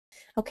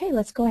Okay,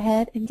 let's go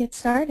ahead and get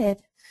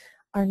started.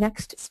 Our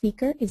next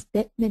speaker is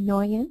Bich Minh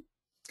Nguyen.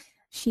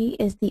 She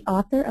is the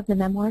author of the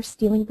memoir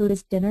Stealing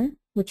Buddha's Dinner,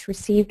 which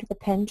received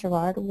the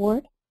Jerard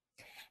Award,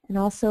 and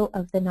also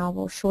of the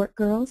novel Short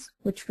Girls,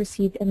 which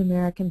received an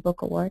American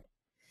Book Award.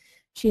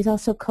 She has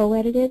also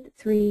co-edited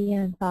 3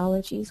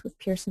 anthologies with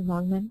Pearson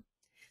Longman,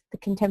 the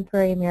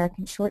contemporary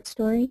American short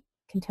story,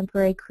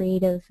 contemporary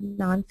creative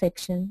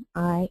nonfiction,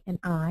 I and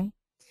I,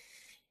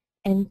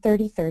 and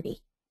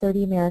 3030,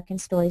 30 American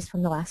stories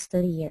from the last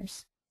 30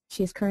 years.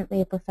 She is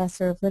currently a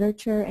professor of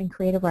literature and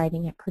creative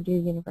writing at Purdue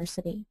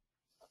University.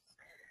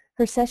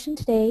 Her session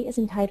today is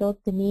entitled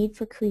The Need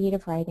for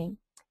Creative Writing,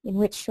 in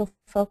which she'll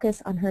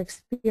focus on her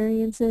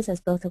experiences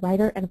as both a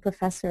writer and a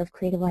professor of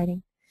creative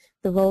writing,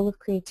 the role of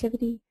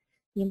creativity,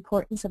 the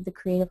importance of the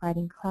creative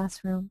writing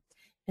classroom,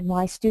 and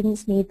why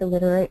students need the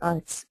literary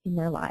arts in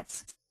their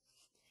lives.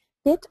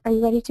 Bich, are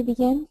you ready to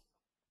begin?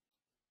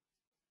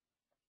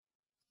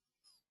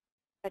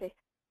 Ready.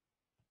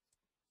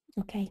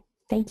 Okay,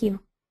 thank you.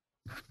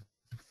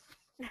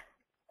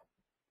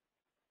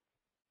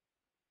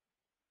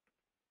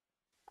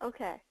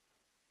 Okay,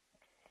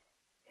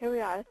 here we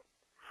are.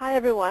 Hi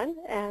everyone,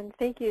 and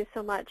thank you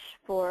so much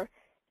for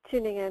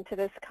tuning in to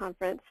this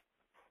conference.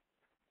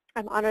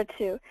 I'm honored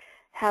to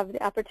have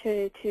the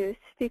opportunity to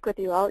speak with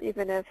you all,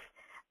 even if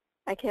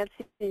I can't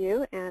see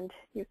you and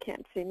you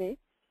can't see me.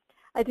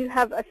 I do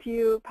have a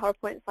few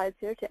PowerPoint slides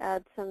here to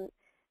add some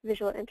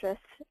visual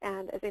interest,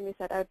 and as Amy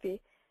said, I would be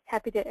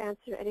happy to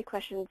answer any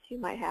questions you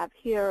might have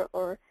here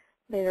or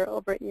later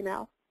over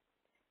email.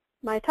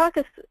 My talk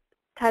is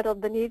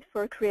titled The Need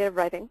for Creative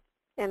Writing,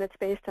 and it's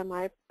based on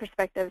my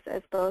perspectives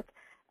as both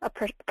a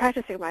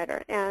practicing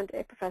writer and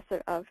a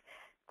professor of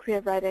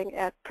creative writing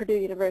at Purdue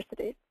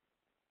University.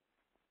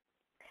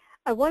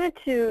 I wanted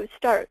to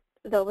start,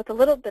 though, with a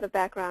little bit of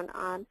background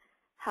on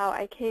how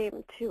I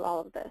came to all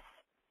of this.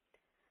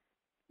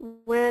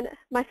 When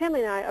my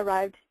family and I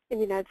arrived in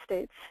the United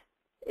States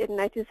in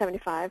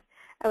 1975,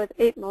 I was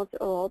 8 months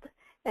old,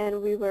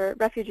 and we were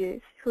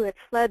refugees who had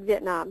fled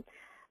Vietnam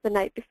the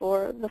night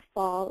before the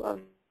fall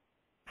of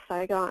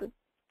Saigon.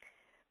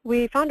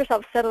 We found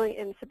ourselves settling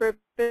in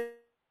suburban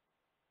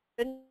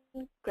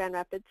Grand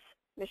Rapids,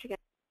 Michigan.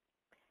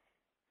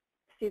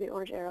 See the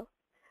orange arrow,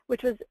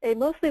 which was a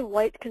mostly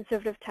white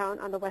conservative town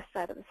on the west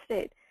side of the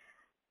state.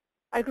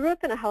 I grew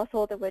up in a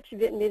household in which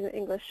Vietnamese and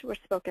English were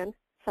spoken,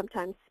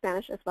 sometimes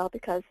Spanish as well,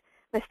 because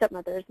my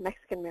stepmother is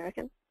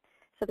Mexican-American.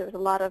 So there was a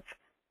lot of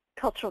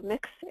cultural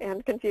mix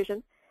and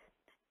confusion.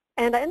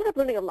 And I ended up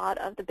learning a lot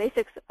of the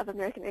basics of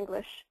American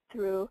English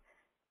through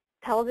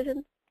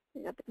television,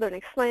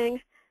 learning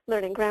slang,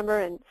 learning grammar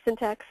and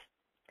syntax.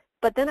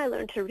 But then I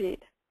learned to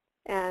read.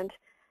 And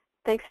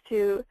thanks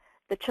to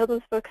the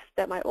children's books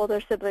that my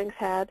older siblings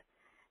had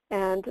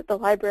and the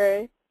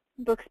library,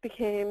 books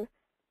became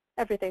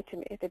everything to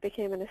me. They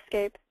became an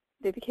escape.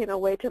 They became a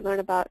way to learn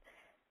about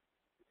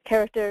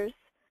characters,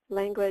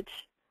 language,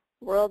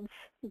 worlds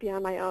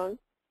beyond my own,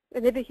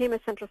 and they became a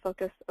central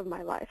focus of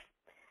my life.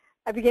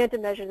 I began to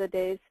measure the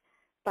days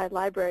by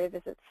library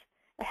visits,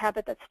 a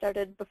habit that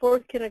started before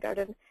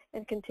kindergarten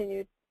and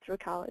continued through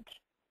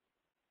college.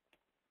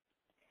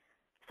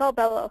 Saul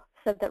Bellow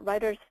said that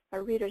writers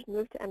are readers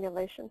moved to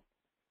emulation,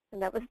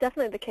 and that was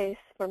definitely the case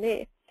for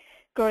me,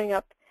 growing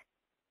up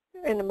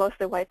in a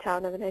mostly white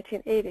town in the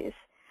 1980s,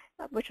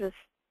 which was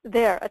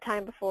there a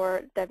time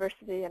before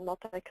diversity and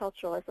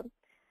multiculturalism.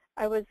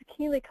 I was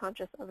keenly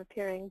conscious of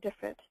appearing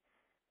different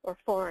or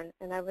foreign,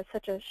 and I was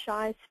such a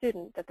shy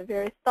student that the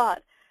very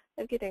thought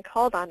of getting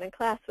called on in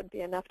class would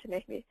be enough to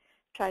make me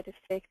try to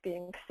fake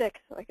being sick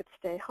so I could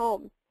stay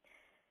home.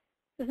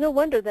 It was no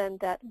wonder then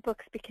that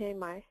books became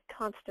my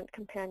constant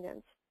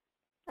companions.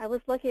 I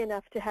was lucky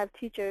enough to have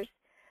teachers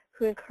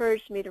who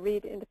encouraged me to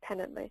read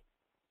independently,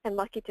 and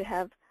lucky to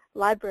have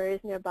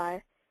libraries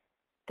nearby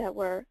that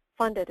were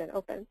funded and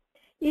open.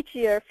 Each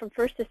year, from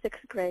 1st to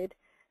 6th grade,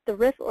 the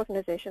RIF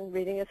organization,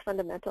 Reading is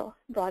Fundamental,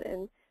 brought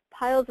in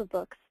piles of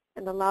books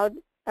and allowed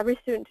every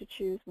student to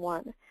choose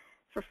one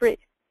for free.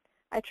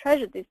 I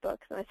treasured these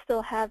books, and I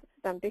still have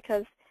them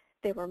because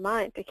they were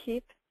mine to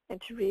keep and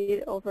to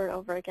read over and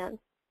over again.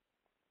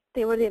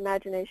 They were the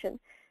imagination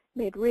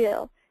made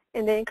real,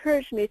 and they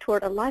encouraged me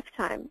toward a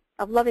lifetime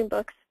of loving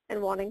books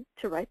and wanting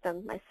to write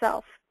them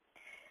myself.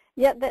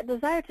 Yet that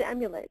desire to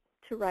emulate,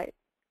 to write,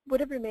 would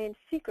have remained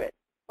secret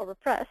or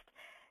repressed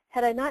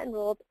had I not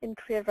enrolled in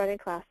creative writing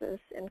classes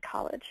in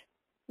college.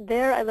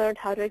 There I learned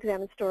how to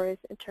examine stories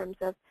in terms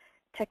of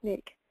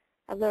technique.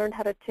 I learned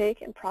how to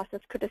take and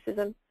process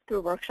criticism through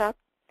a workshop.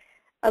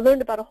 I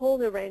learned about a whole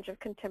new range of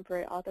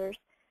contemporary authors,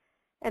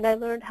 and I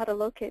learned how to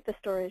locate the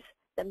stories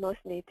that most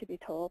need to be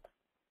told.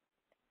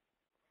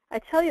 I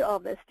tell you all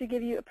this to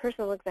give you a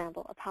personal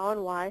example of how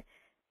and why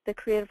the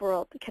creative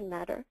world can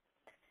matter,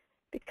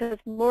 because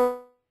more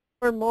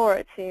and more,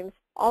 it seems,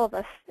 all of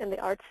us in the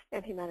arts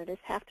and humanities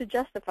have to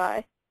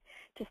justify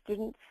to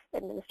students,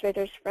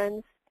 administrators,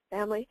 friends,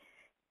 family,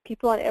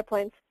 people on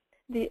airplanes,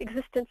 the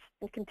existence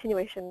and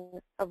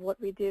continuation of what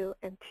we do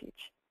and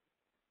teach.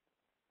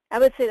 I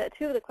would say that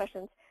two of the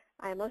questions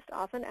I am most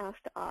often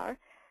asked are,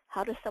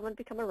 how does someone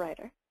become a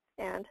writer?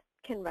 And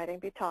can writing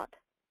be taught?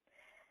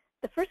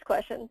 The first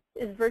question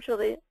is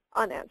virtually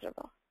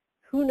unanswerable.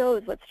 Who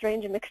knows what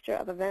strange mixture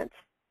of events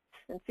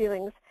and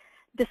feelings,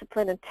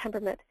 discipline and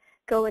temperament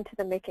go into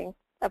the making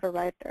of a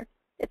writer?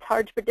 It's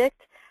hard to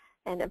predict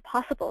and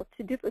impossible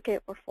to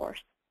duplicate or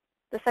force.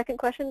 The second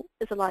question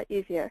is a lot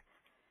easier.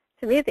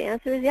 To me, the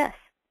answer is yes.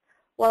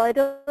 While I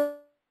don't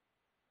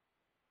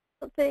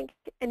think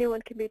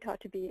anyone can be taught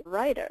to be a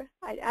writer,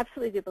 I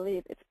absolutely do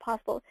believe it's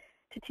possible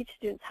to teach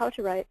students how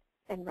to write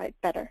and write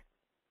better.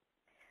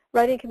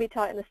 Writing can be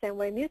taught in the same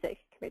way music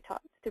can be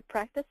taught, through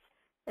practice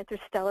and through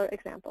stellar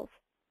examples.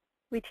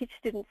 We teach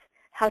students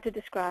how to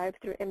describe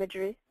through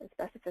imagery and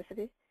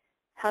specificity,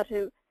 how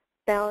to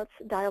balance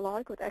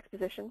dialogue with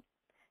exposition,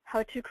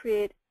 how to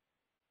create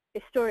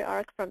a story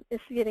arc from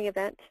instigating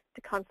event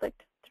to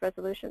conflict to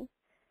resolution,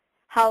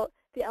 how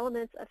the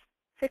elements of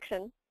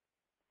fiction,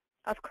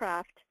 of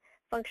craft,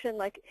 function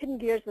like hidden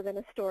gears within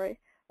a story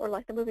or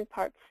like the moving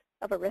parts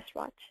of a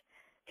wristwatch.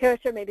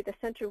 Character may be the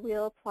center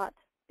wheel, plot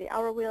the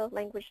hour wheel,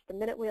 language the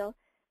minute wheel,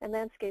 and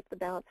landscape the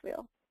balance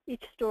wheel.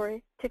 Each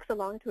story ticks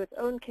along to its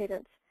own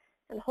cadence,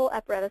 and the whole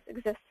apparatus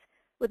exists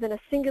within a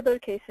singular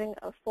casing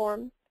of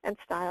form and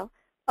style,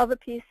 of a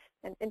piece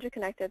and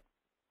interconnected,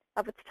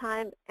 of its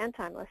time and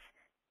timeless,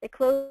 a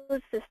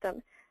closed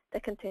system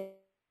that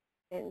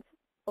contains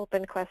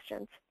open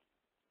questions.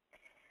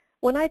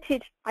 When I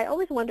teach, I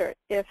always wonder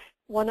if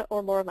one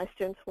or more of my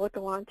students will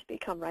go on to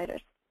become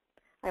writers.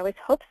 I always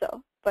hope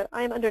so, but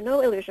I am under no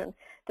illusion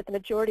that the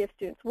majority of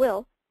students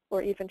will,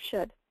 or even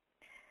should.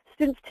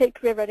 Students take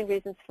career writing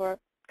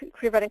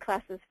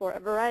classes for a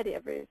variety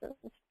of reasons.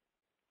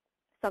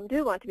 Some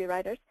do want to be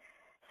writers.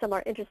 Some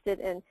are interested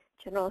in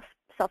general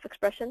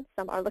self-expression.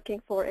 Some are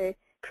looking for a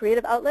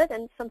creative outlet,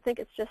 and some think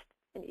it's just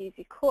an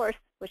easy course,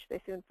 which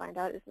they soon find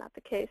out is not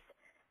the case.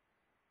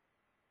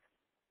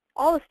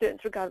 All the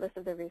students, regardless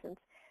of their reasons,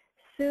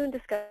 soon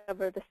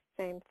discover the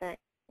same thing,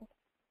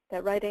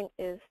 that writing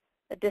is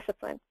a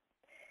discipline.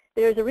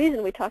 There's a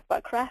reason we talk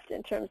about craft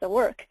in terms of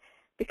work,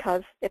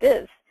 because it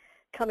is.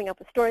 Coming up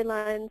with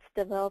storylines,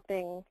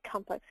 developing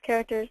complex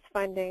characters,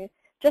 finding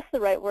just the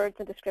right words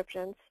and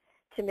descriptions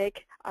to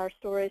make our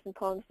stories and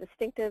poems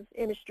distinctive,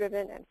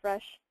 image-driven, and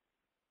fresh.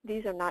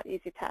 These are not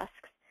easy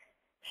tasks.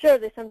 Sure,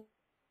 they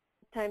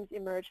sometimes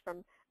emerge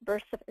from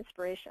bursts of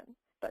inspiration,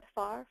 but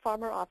far, far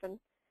more often,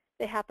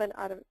 they happen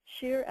out of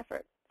sheer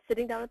effort,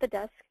 sitting down at the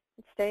desk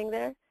and staying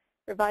there,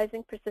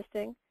 revising,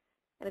 persisting,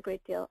 and a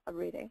great deal of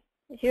reading.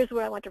 Here's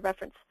where I want to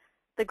reference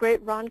the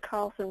great Ron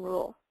Carlson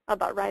rule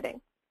about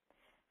writing.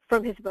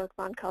 From his book,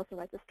 Ron Carlson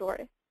Writes a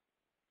Story.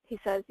 He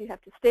says you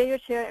have to stay in your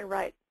chair and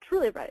write,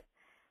 truly write.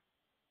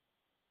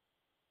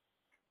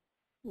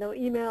 No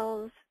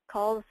emails,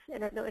 calls,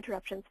 no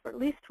interruptions for at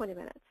least 20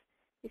 minutes.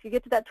 If you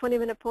get to that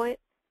 20-minute point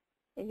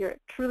and you're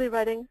truly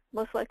writing,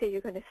 most likely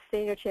you're going to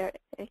stay in your chair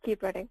and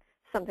keep writing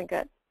something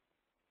good.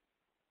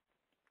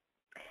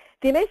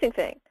 The amazing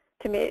thing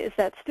to me is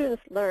that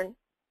students learn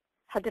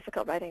how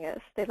difficult writing is.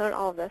 They learn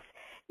all of this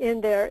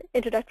in their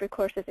introductory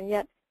courses, and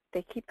yet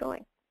they keep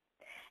going.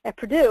 At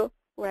Purdue,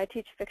 where I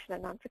teach fiction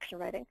and nonfiction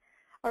writing,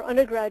 our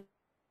undergraduate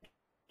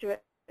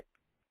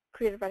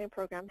creative writing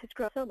program has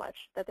grown so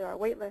much that there are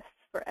wait lists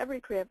for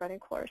every creative writing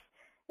course,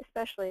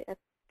 especially at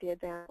the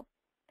advanced level.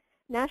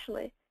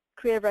 Nationally,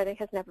 creative writing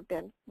has never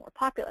been more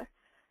popular.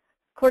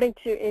 According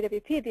to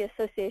AWP, the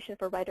Association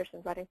for Writers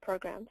and Writing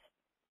Programs,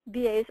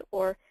 BAs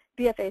or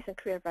BFAs in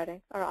creative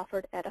writing are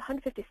offered at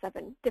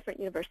 157 different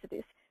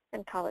universities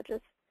and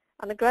colleges.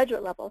 On the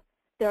graduate level,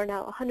 there are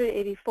now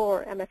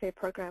 184 MFA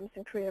programs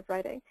in creative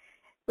writing,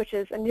 which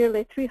is a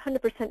nearly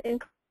 300%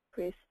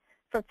 increase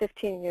from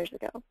 15 years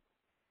ago.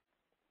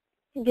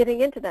 And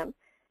getting into them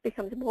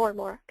becomes more and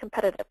more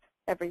competitive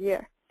every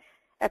year.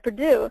 At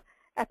Purdue,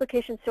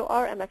 applications to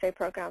our MFA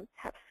program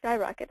have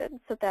skyrocketed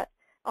so that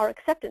our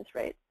acceptance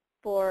rate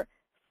for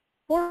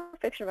 4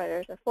 fiction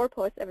writers and 4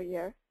 poets every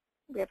year,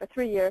 we have a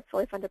 3-year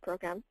fully funded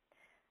program,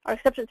 our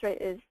acceptance rate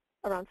is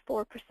around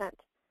 4%.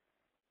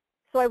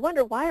 So I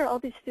wonder, why are all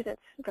these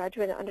students,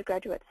 graduate and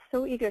undergraduate,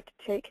 so eager to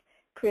take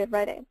creative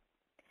writing?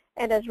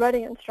 And as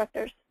writing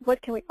instructors,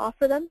 what can we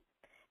offer them,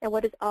 and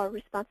what is our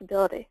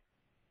responsibility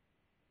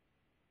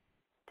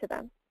to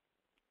them?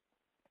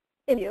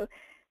 In view,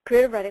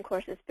 creative writing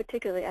courses,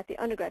 particularly at the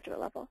undergraduate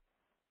level,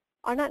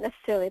 are not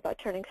necessarily about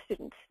turning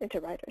students into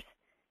writers.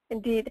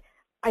 Indeed,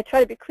 I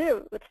try to be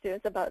clear with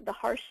students about the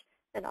harsh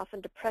and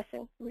often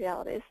depressing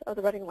realities of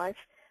the writing life,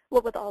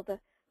 what with all the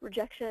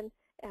rejection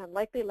and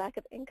likely lack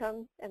of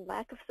income and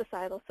lack of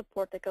societal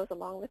support that goes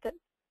along with it.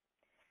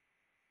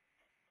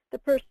 The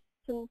person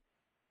who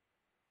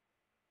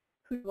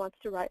wants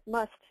to write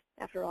must,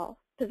 after all,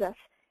 possess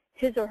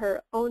his or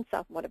her own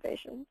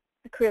self-motivation.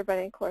 A career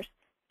writing course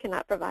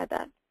cannot provide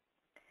that.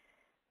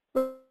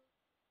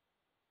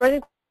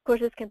 Writing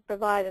courses can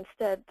provide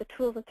instead the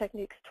tools and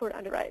techniques toward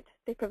underwrite.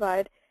 They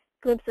provide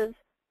glimpses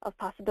of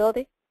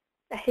possibility,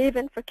 a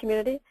haven for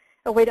community,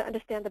 a way to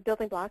understand the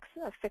building blocks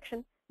of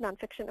fiction,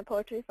 nonfiction, and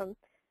poetry, from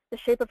the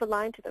shape of a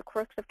line to the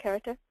quirks of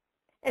character,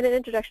 and an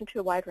introduction to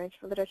a wide range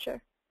of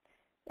literature.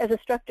 As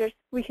instructors,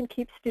 we can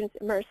keep students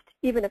immersed,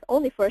 even if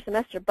only for a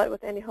semester, but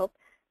with any hope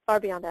far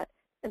beyond that,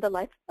 in the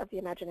life of the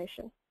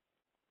imagination.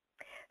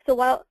 So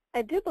while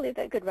I do believe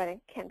that good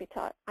writing can be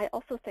taught, I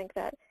also think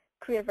that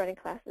creative writing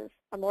classes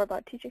are more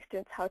about teaching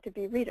students how to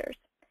be readers,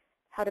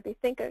 how to be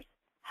thinkers,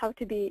 how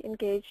to be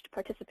engaged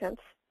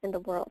participants in the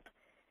world.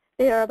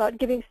 They are about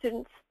giving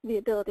students the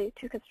ability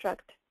to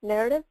construct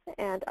narrative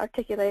and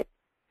articulate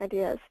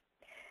ideas,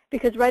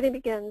 because writing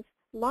begins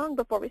long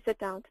before we sit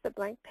down to the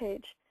blank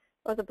page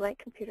or the blank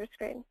computer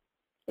screen.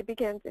 It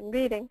begins in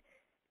reading.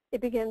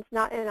 It begins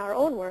not in our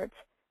own words,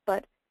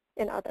 but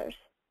in others.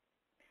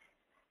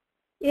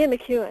 Ian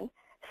McEwan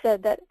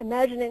said that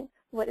imagining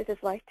what it is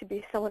like to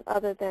be someone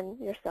other than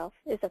yourself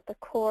is at the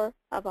core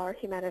of our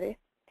humanity.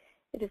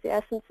 It is the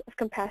essence of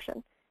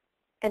compassion,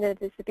 and it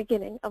is the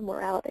beginning of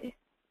morality.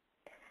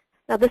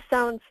 Now this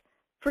sounds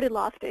pretty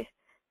lofty,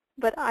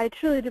 but I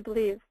truly do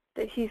believe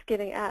that he's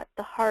getting at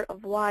the heart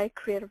of why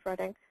creative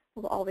writing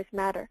will always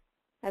matter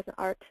as an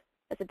art,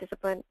 as a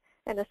discipline,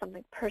 and as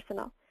something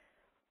personal.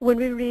 When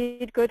we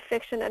read good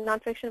fiction and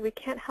nonfiction, we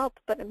can't help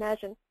but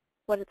imagine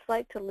what it's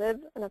like to live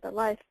another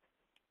life,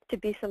 to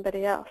be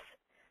somebody else.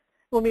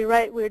 When we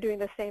write, we're doing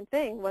the same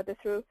thing, whether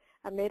through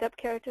a made-up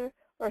character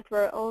or through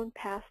our own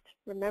past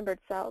remembered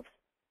selves.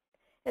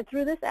 And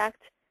through this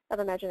act of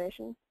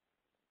imagination,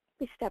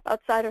 we step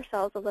outside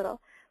ourselves a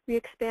little. We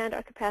expand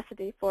our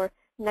capacity for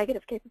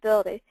negative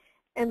capability,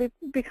 and we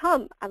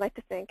become, I like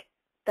to think,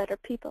 better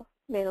people,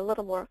 made a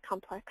little more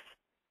complex.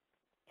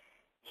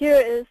 Here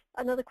is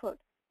another quote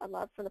I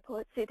love from the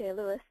poet C.D.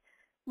 Lewis.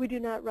 We do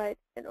not write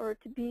in order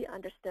to be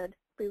understood.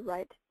 We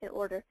write in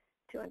order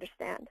to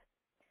understand.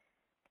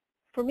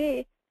 For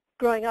me,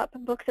 growing up,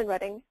 books and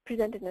writing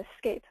presented an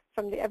escape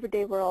from the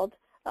everyday world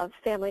of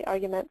family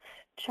arguments,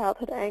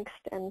 childhood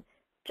angst, and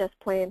just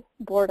plain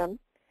boredom.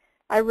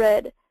 I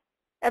read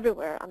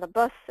everywhere, on the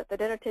bus, at the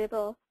dinner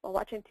table, while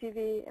watching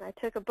TV, and I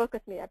took a book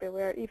with me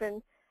everywhere,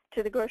 even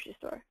to the grocery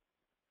store.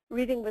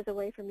 Reading was a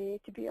way for me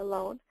to be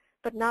alone,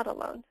 but not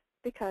alone,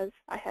 because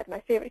I had my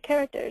favorite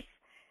characters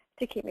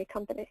to keep me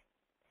company.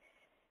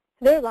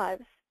 Their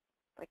lives,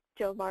 like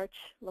Jo March,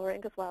 Laura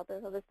Ingalls Wilder,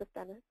 Elizabeth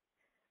Bennet,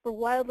 were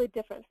wildly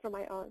different from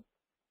my own,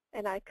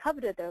 and I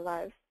coveted their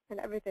lives and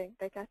everything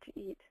they got to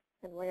eat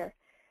and wear.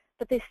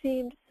 But they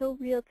seemed so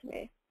real to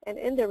me, and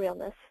in their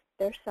realness,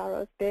 their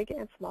sorrows, big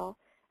and small,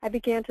 I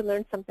began to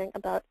learn something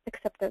about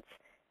acceptance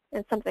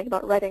and something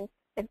about writing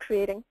and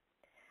creating.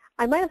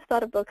 I might have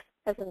thought of books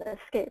as an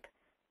escape,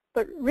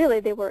 but really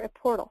they were a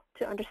portal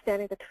to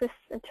understanding the twists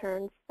and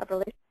turns of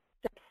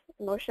relationships,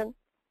 emotion,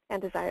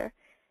 and desire.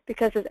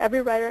 Because as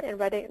every writer and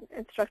writing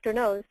instructor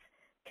knows,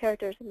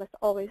 characters must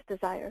always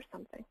desire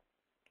something.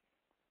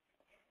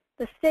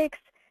 The stakes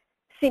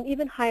seem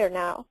even higher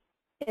now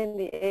in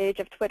the age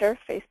of Twitter,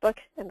 Facebook,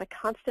 and the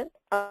constant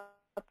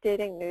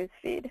updating news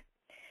feed.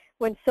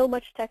 When so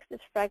much text is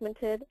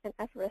fragmented and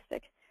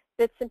aphoristic,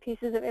 bits and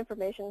pieces of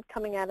information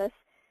coming at us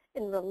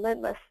in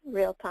relentless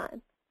real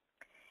time.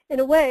 In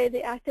a way,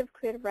 the act of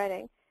creative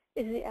writing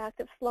is the act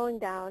of slowing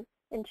down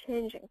and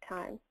changing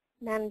time,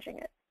 managing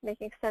it,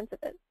 making sense of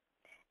it.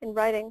 In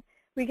writing,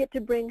 we get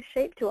to bring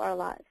shape to our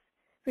lives.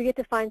 We get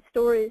to find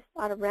stories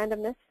out of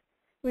randomness.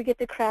 We get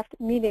to craft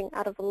meaning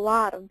out of a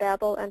lot of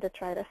babble and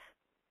detritus.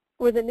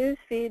 Where the news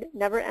feed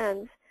never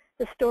ends,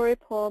 the story,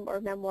 poem, or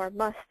memoir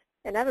must,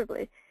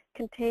 inevitably,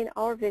 contain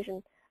our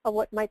vision of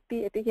what might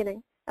be a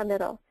beginning, a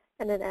middle,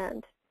 and an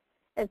end.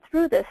 And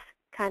through this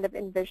kind of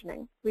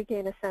envisioning, we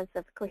gain a sense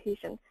of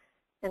cohesion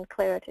and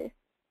clarity.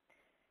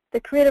 The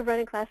creative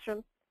writing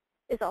classroom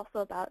is also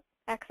about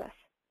access.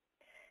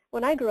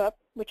 When I grew up,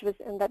 which was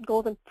in that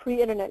golden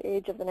pre-internet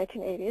age of the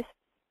 1980s,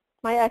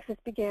 my access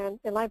began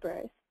in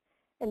libraries,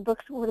 and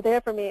books were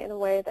there for me in a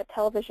way that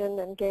television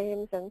and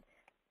games and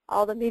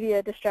all the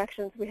media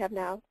distractions we have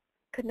now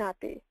could not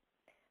be.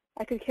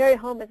 I could carry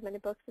home as many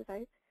books as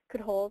I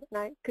could hold, and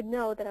I could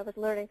know that I was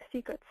learning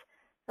secrets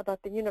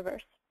about the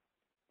universe.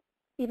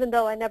 Even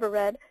though I never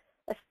read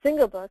a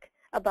single book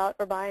about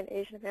or by an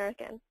Asian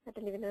American, I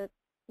didn't even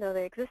know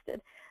they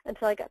existed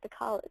until I got to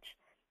college.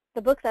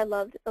 The books I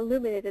loved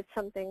illuminated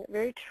something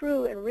very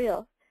true and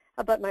real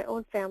about my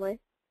own family,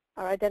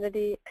 our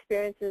identity,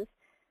 experiences,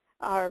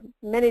 our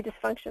many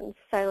dysfunctions,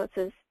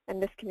 silences,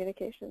 and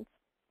miscommunications.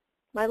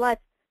 My life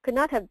could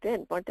not have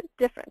been more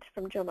different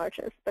from Jo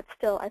March's, but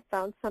still I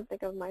found something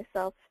of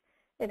myself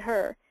in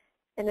her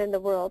and in the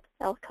world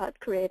Alcott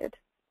created.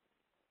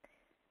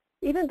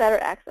 Even better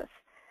access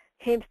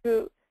came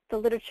through the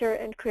literature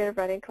and creative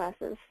writing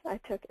classes I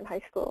took in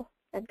high school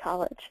and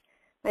college.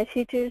 My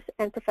teachers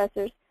and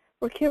professors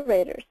were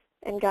curators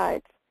and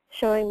guides,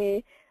 showing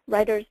me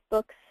writers'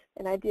 books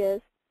and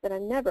ideas that I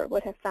never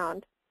would have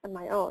found on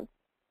my own.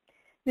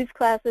 These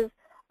classes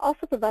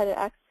also provided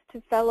access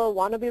to fellow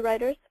wannabe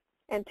writers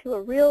and to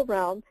a real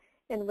realm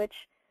in which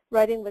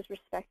writing was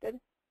respected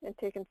and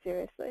taken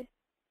seriously.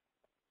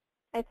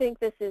 I think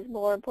this is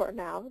more important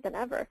now than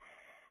ever,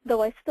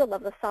 though I still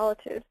love the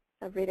solitude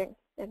of reading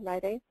and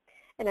writing,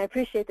 and I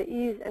appreciate the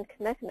ease and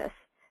connectedness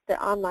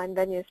that online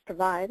venues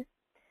provide.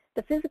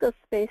 The physical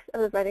space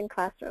of the writing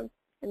classroom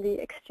and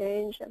the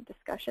exchange of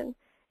discussion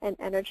and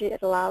energy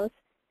it allows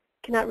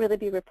cannot really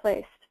be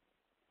replaced.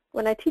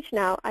 When I teach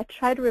now, I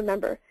try to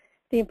remember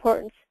the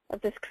importance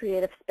of this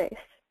creative space.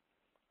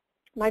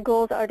 My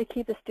goals are to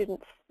keep the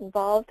students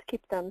involved,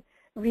 keep them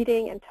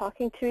reading and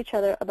talking to each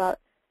other about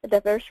a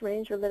diverse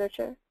range of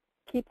literature,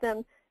 keep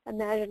them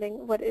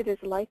imagining what it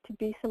is like to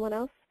be someone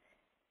else,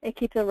 and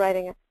keep them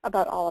writing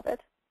about all of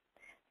it.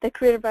 The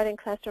creative writing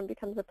classroom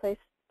becomes a place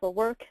for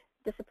work,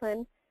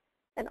 discipline,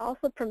 and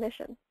also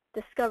permission,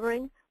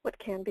 discovering what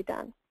can be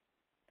done.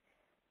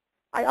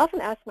 I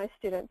often ask my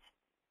students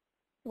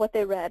what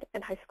they read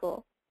in high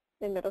school,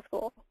 in middle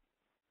school.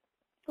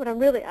 What I'm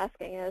really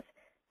asking is,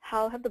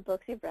 how have the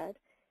books you've read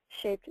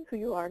shaped who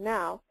you are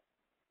now?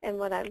 And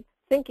what I'm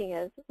thinking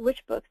is,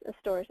 which books and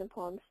stories and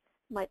poems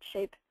might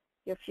shape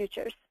your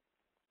futures?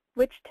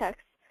 Which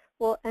texts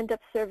will end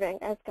up serving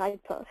as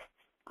guideposts,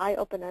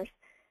 eye-openers,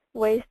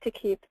 ways to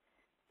keep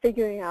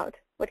figuring out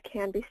what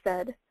can be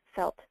said,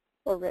 felt,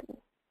 or written?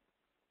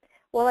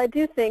 While I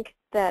do think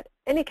that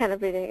any kind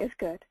of reading is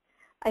good,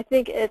 I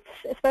think it's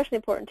especially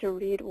important to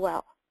read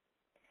well.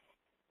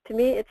 To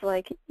me, it's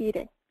like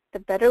eating. The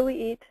better we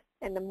eat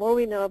and the more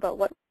we know about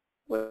what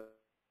we're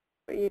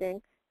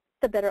eating,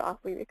 the better off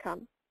we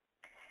become.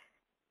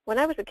 When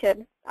I was a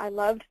kid, I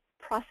loved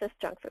processed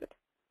junk food.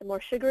 The more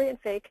sugary and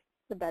fake,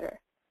 the better.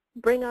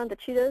 Bring on the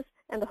Cheetos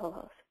and the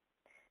Ho-Hos.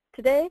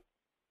 Today,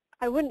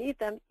 I wouldn't eat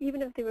them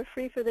even if they were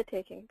free for the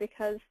taking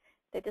because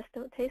they just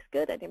don't taste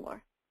good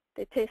anymore.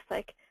 They taste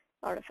like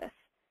artifice.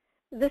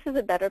 This is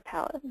a better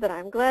palate that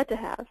I'm glad to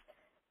have,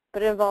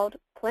 but it involved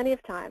plenty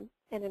of time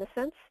and, in a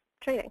sense,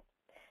 training.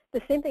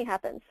 The same thing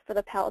happens for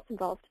the palates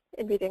involved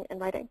in reading and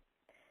writing.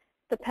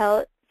 The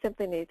palate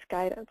simply needs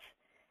guidance.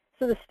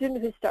 So the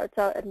student who starts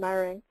out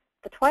admiring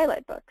the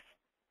Twilight books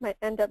might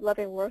end up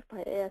loving work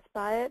by A.S.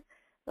 Byatt,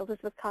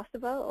 Elizabeth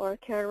Kostova, or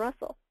Karen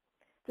Russell.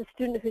 The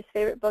student whose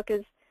favorite book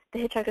is The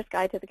Hitchhiker's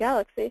Guide to the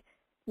Galaxy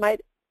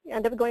might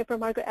end up going for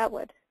Margaret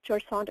Atwood,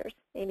 George Saunders,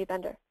 Amy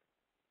Bender.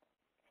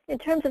 In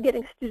terms of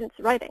getting students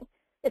writing,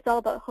 it's all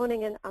about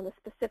honing in on the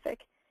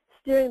specific,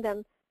 steering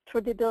them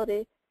toward the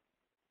ability,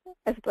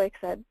 as Blake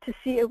said, to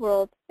see a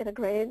world in a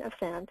grain of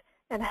sand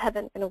and a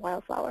heaven in a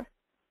wildflower.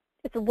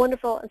 It's a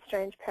wonderful and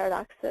strange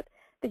paradox that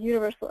the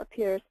universal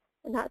appears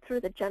not through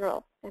the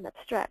general and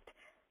abstract,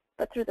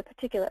 but through the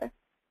particular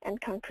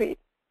and concrete.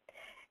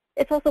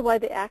 It's also why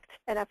the act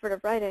and effort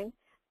of writing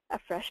a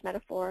fresh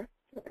metaphor,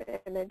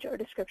 or image, or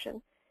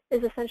description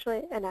is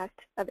essentially an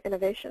act of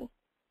innovation,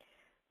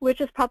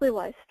 which is probably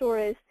why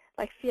stories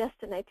like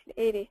Fiesta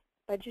 1980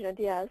 by Junot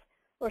Diaz,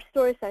 or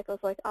story cycles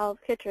like Olive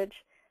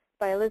Kittredge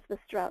by Elizabeth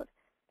Strout,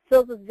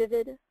 filled with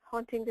vivid,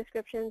 haunting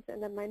descriptions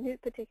and the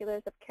minute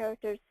particulars of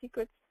characters,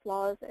 secrets,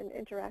 flaws, and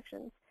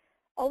interactions,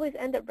 always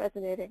end up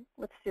resonating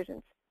with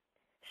students,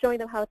 showing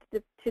them how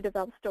to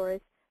develop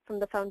stories from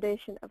the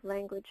foundation of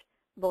language,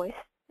 voice,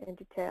 and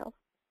detail.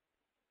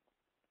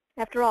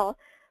 After all,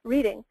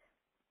 reading,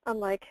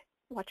 unlike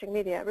watching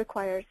media,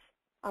 requires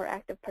our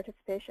active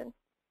participation.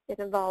 It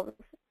involves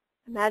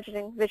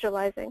imagining,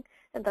 visualizing,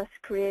 and thus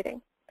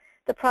creating.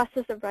 The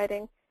process of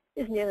writing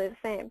is nearly the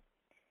same.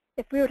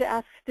 If we were to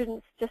ask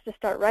students just to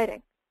start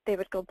writing, they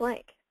would go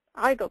blank.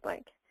 I go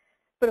blank.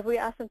 But if we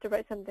ask them to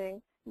write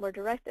something more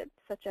directed,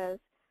 such as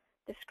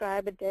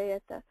describe a day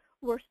at the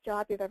worst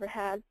job you've ever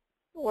had,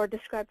 or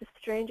describe the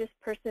strangest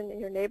person in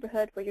your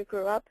neighborhood where you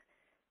grew up,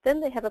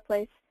 then they have a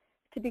place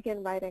to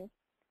begin writing,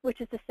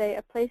 which is to say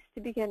a place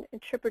to begin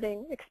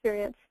interpreting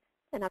experience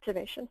and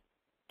observation.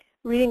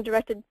 Reading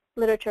directed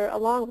literature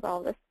along with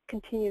all this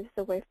continues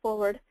the way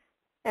forward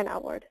and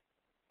outward.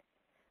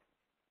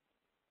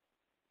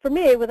 For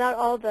me, without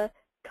all the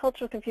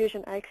cultural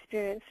confusion I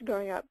experienced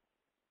growing up,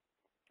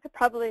 I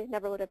probably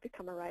never would have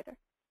become a writer.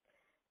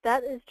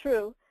 That is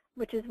true,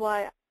 which is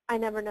why I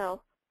never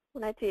know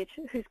when I teach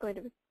who's going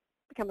to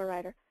become a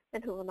writer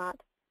and who will not.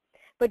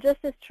 But just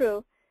as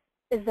true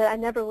is that I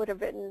never would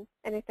have written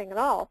anything at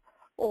all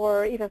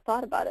or even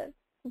thought about it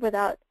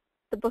without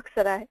the books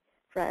that I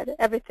read,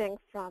 everything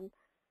from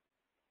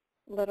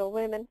Little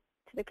Women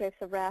to The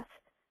Grapes of Wrath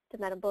to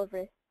Madame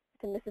Bovary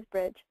to Mrs.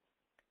 Bridge,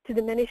 to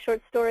the many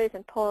short stories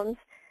and poems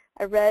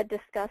I read,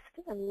 discussed,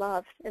 and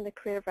loved in the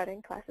creative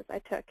writing classes I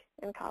took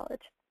in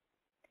college.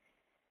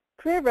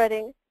 Creative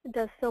writing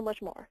does so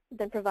much more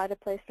than provide a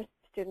place for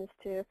students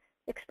to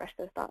express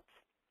their thoughts.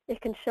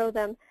 It can show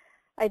them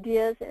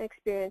ideas and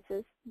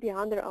experiences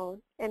beyond their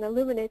own and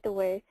illuminate the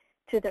way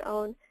to their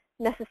own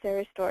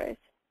necessary stories.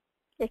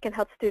 It can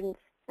help students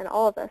and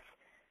all of us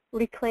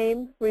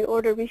reclaim,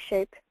 reorder,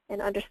 reshape,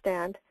 and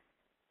understand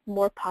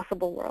more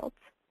possible worlds.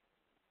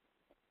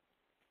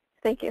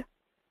 Thank you.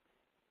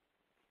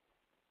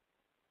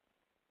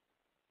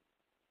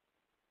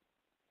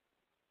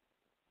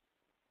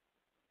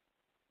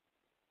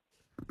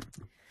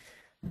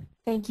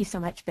 Thank you so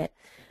much, Bit.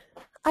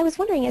 I was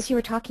wondering, as you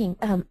were talking,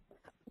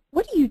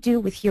 what do you do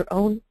with your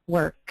own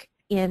work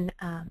in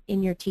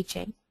your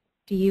teaching?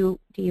 Do you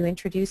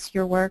introduce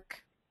your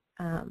work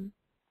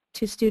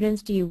to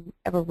students? Do you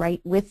ever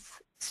write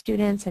with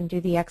students and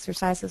do the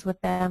exercises with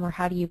them, or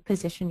how do you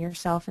position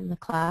yourself in the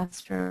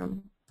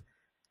classroom?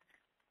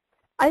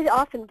 I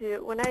often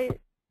do. When I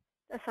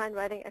assign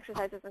writing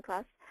exercises in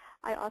class,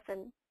 I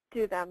often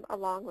do them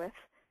along with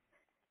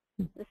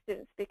the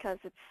students because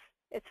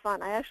it's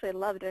fun. I actually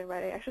love doing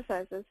writing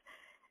exercises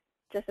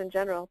just in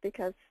general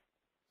because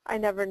I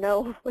never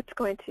know what's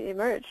going to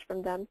emerge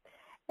from them,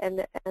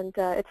 and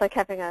it's like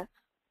having a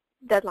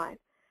deadline.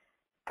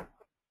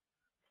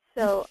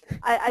 So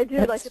I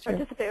do like to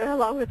participate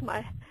along with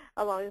my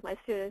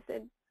students,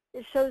 and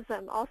it shows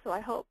them also. I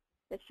hope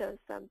it shows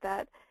them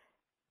that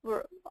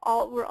we're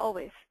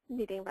always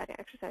needing writing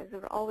exercises.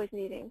 We're always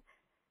needing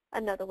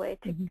another way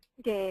to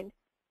gain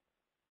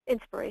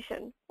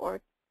inspiration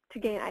or to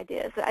gain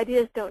ideas. The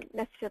ideas don't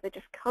necessarily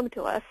just come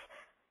to us,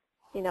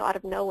 out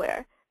of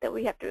nowhere. That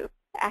we have to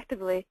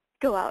actively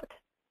go out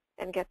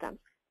and get them.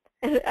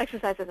 And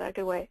exercises are a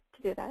good way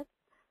to do that.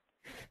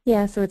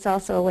 Yeah, so it's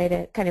also a way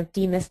to kind of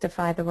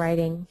demystify the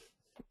writing,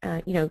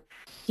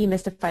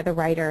 demystify the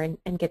writer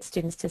and get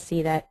students to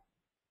see that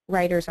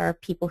writers are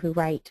people who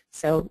write.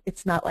 So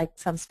it's not like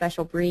some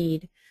special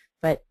breed,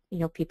 but,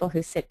 people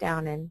who sit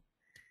down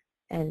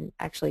and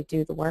actually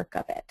do the work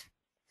of it.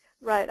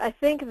 Right. I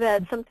think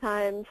that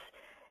sometimes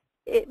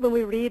when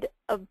we read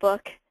a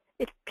book,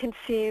 it can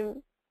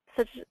seem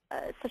such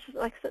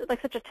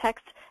a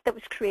text that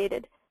was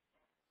created,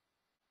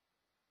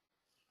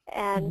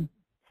 and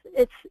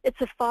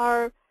it's a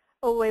far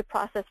away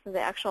process from the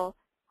actual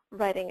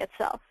writing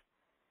itself,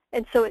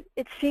 and so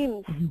it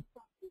seems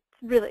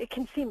really, it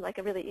can seem like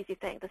a really easy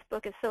thing. This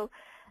book is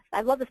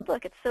I love this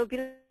book. It's so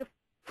beautifully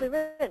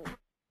written,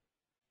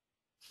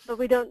 but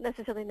we don't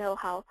necessarily know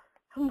how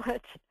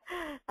much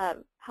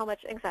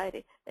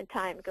anxiety and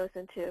time goes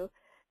into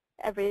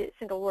every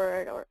single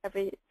word or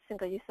every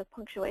single use of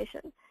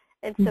punctuation.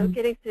 And so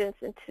getting students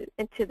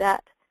into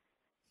that,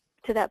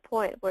 to that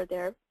point where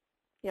they're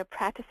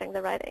practicing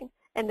the writing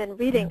and then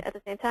reading at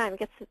the same time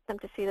gets them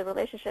to see the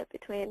relationship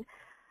between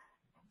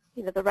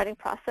the writing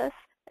process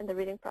and the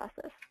reading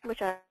process,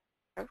 which are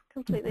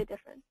completely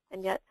different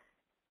and yet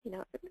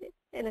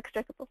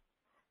inextricable.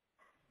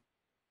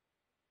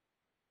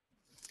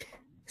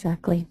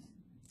 Exactly.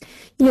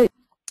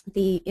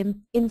 The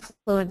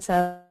influence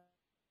of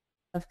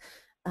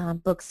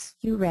books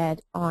you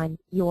read on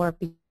your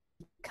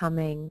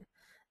becoming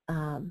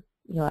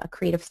a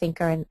creative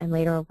thinker and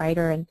later a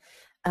writer, and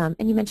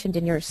you mentioned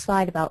in your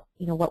slide about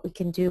what we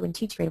can do and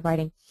teach creative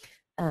writing,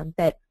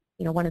 that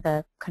one of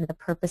the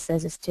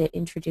purposes is to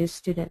introduce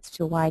students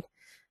to a wide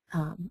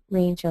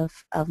range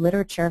of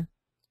literature.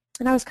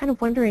 And I was kind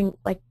of wondering,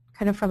 like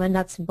from a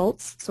nuts and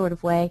bolts sort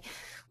of way,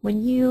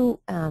 when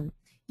you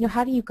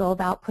how do you go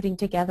about putting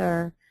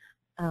together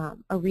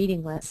a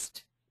reading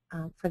list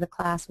for the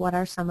class? What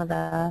are some of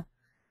the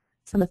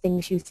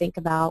things you think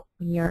about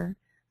when you're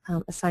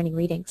assigning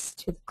readings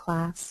to the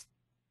class?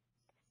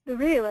 The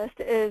reading list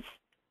is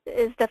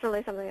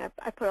definitely something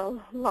I put a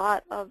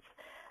lot of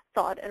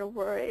thought and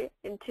worry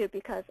into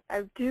because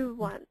I do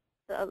want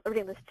the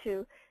reading list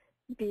to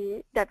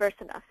be diverse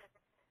enough.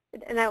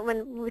 And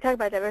when we talk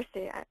about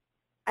diversity,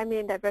 I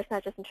mean diverse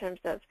not just in terms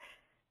of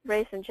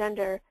race and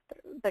gender,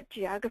 but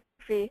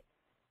geography,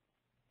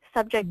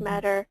 subject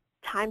matter,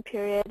 time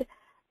period,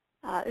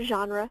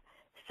 genre,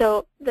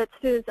 so that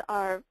students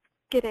are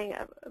getting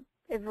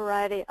a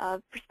variety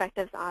of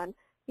perspectives on,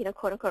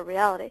 quote-unquote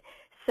reality.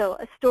 So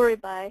a story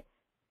by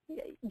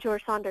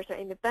George Saunders or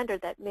Amy Bender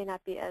that may not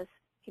be as,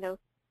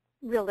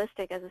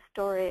 realistic as a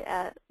story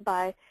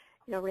by,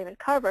 Raymond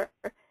Carver,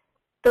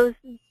 those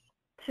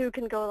two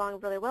can go along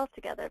really well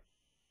together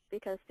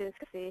because students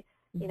can see,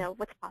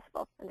 what's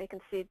possible, and they can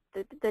see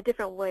the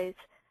different ways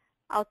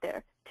out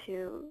there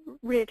to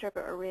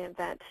reinterpret or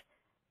reinvent,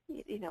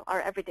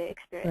 our everyday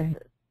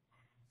experiences.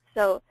 Right.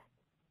 So,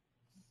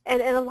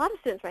 and a lot of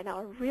students right now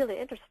are really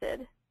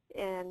interested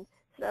in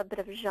a bit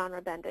of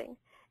genre bending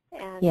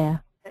and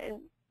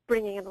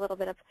bringing in a little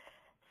bit of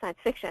science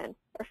fiction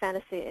or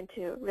fantasy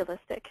into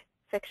realistic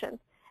fiction.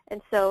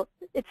 And so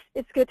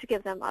it's good to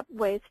give them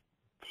ways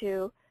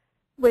to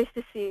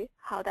see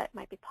how that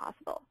might be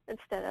possible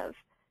instead of,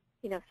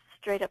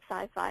 straight up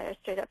sci-fi or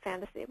straight up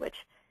fantasy, which,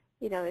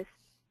 is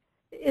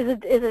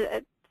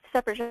a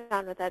separate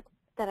genre that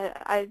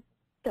I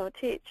don't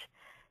teach.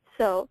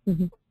 So,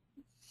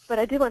 but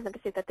I do want them to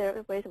see that there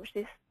are ways in which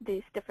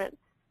these different,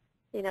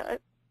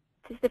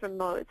 these different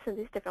modes and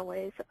these different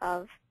ways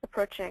of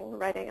approaching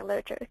writing and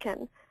literature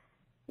can,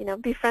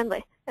 be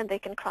friendly, and they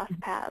can cross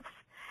paths.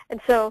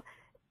 And so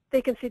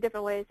they can see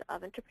different ways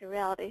of interpreting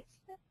reality.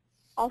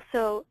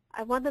 Also,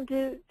 I want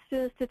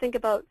students to think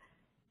about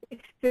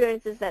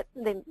experiences that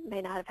they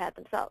may not have had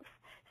themselves.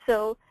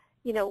 So,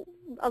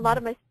 a lot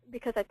of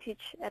because I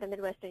teach at a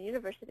Midwestern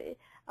university,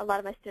 a lot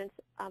of my students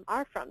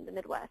are from the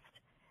Midwest,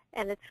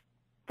 and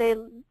they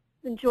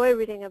enjoy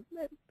reading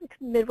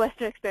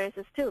Midwestern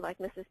experiences too, like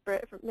Mrs.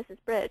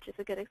 Bridge is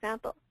a good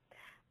example.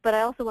 But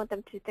I also want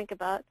them to think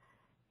about,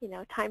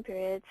 time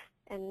periods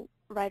and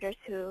writers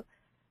who,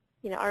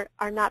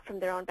 are not from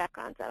their own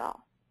backgrounds at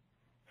all.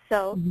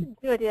 So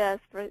new ideas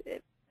for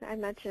I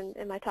mentioned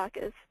in my talk,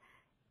 is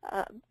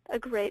a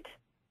great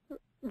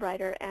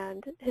writer,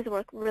 and his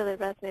work really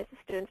resonates with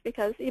students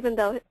because even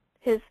though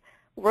his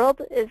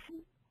world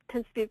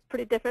tends to be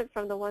pretty different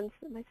from the ones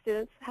that my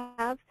students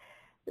have,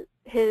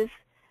 his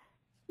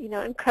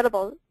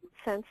incredible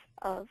sense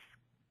of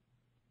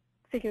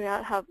figuring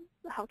out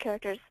how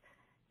characters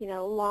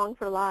long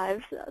for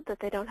lives that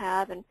they don't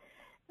have, and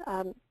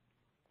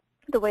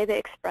the way they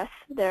express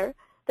their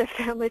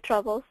family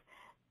troubles,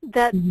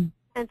 that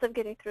ends up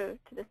getting through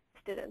to the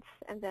students,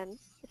 and then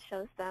it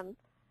shows them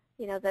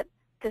that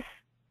this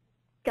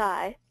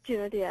guy,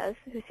 Junot Diaz,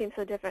 who seems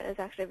so different, is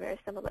actually very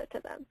similar to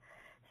them.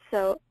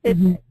 So it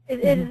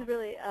is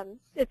really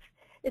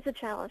it's a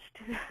challenge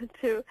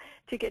to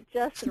get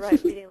just the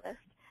right reading list,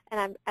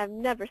 and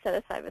I'm never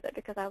satisfied with it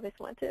because I always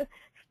want to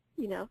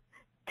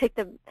take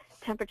the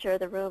temperature of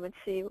the room and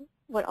see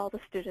what all the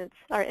students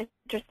are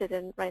interested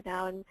in right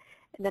now, and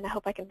then I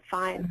hope I can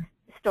find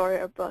a story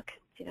or book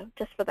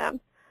just for them.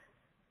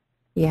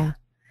 Yeah,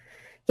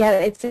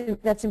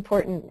 that's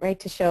important, right?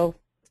 To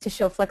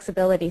show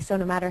flexibility. So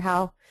no matter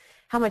how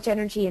much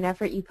energy and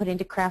effort you put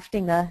into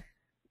crafting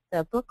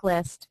the book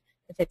list,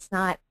 if it's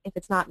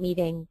not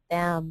meeting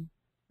them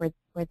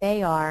where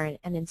they are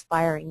and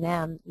inspiring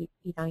them, you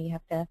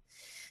have to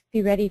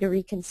be ready to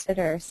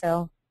reconsider.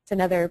 So it's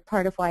another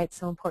part of why it's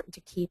so important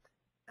to keep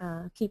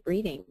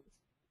reading,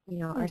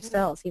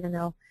 ourselves, even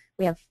though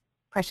we have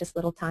precious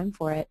little time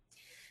for it.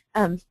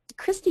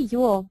 Christy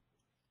Ewell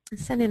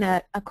sent in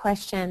a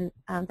question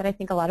that I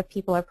think a lot of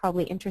people are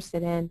probably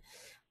interested in.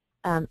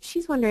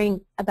 She's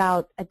wondering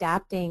about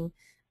adapting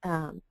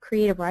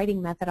creative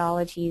writing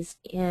methodologies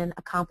in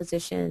a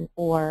composition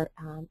or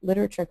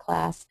literature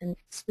class, and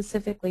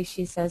specifically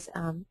she says,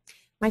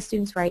 my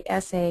students write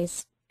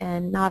essays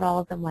and not all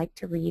of them like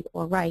to read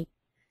or write.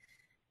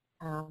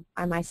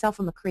 I myself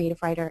am a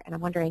creative writer, and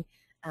I'm wondering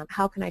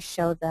how can I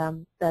show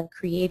them the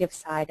creative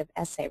side of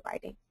essay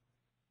writing?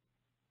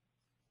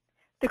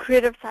 The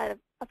creative side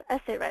of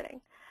essay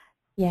writing.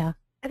 Yeah.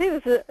 I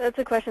think that's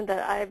a question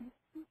that I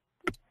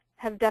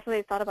have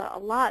definitely thought about a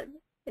lot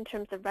in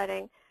terms of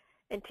writing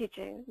and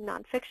teaching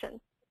nonfiction.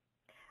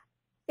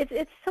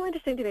 It's so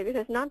interesting to me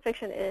because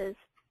nonfiction is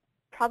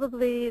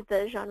probably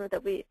the genre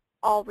that we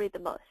all read the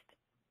most.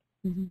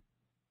 Mm-hmm.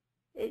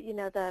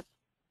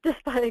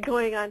 Just by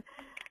going on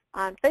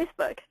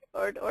Facebook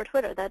or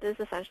Twitter, that is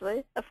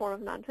essentially a form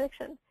of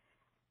nonfiction.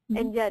 Mm-hmm.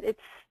 And yet it's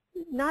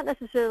not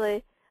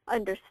necessarily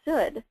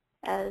understood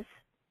as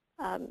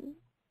a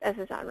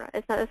genre.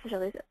 It's not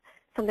necessarily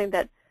something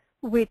that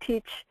we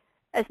teach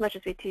as much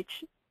as we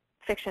teach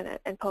fiction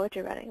and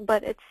poetry writing.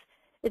 But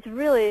it's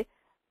really,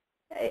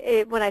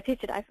 when I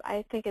teach it,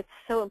 I think it's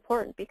so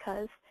important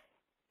because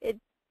it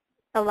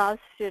allows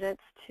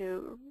students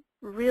to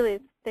really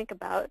think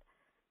about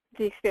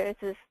the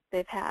experiences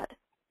they've had,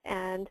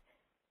 and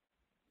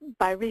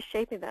by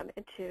reshaping them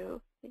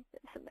into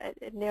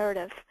a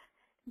narrative,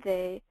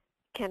 they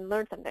can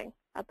learn something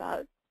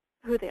about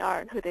who they are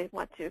and who they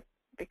want to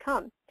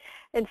become.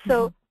 And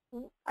so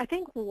I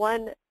think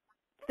one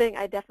thing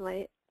I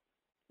definitely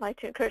like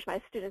to encourage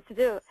my students to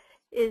do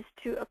is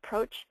to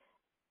approach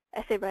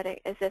essay writing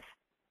as if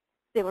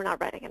they were not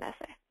writing an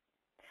essay.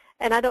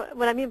 And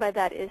what I mean by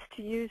that is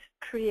to use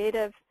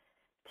creative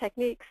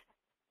techniques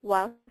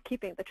while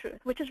keeping the truth,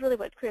 which is really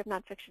what creative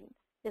nonfiction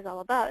is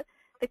all about.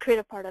 The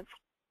creative part of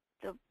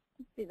the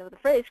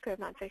phrase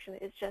creative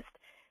nonfiction is just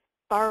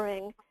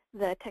borrowing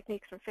the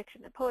techniques from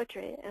fiction and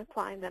poetry and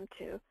applying them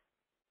to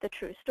the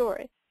true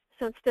story.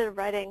 So instead of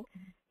writing,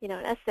 an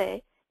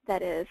essay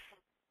that is,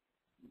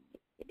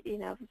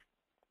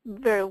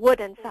 very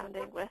wooden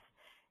sounding with,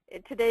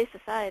 in today's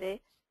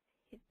society,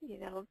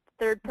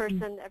 third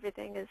person,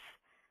 everything is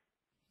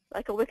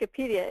like a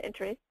Wikipedia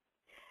entry,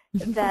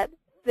 that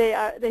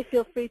they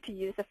feel free to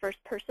use the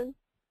first person,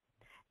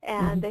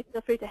 and they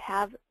feel free to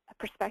have a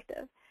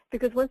perspective.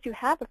 Because once you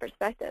have a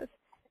perspective,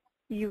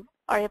 you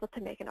are able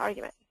to make an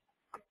argument.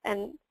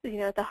 And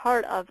at the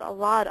heart of a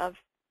lot of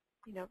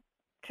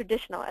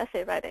traditional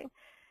essay writing,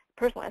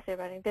 personal essay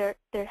writing, there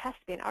has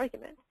to be an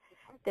argument.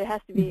 There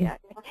has to be a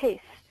case,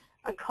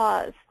 a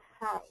cause,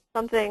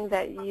 something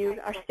that you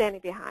are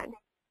standing behind.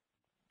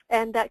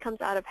 And that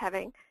comes out of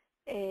having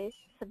a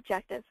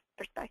subjective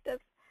perspective,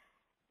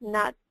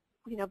 not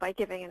by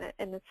giving an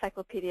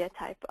encyclopedia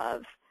type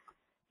of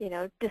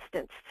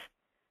distanced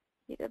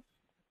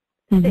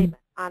statement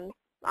on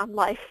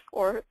life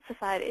or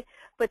society,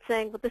 but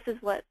saying, well, this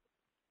is what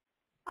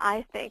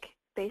I think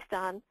based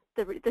on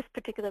this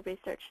particular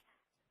research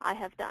I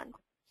have done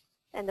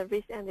and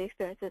the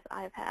experiences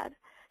I have had.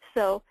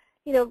 So,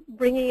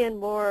 bringing in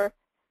more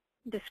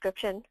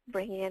description,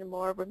 bringing in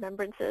more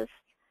remembrances,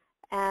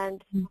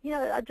 and,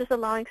 just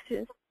allowing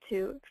students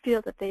to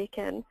feel that they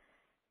can,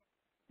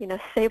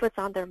 say what's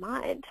on their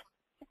mind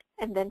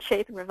and then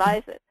shape and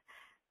revise it,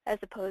 as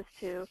opposed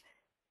to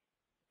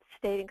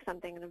stating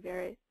something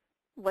in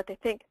what they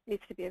think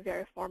needs to be a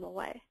very formal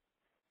way.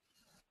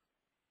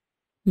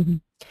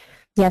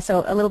 Yeah, so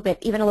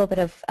even a little bit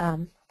of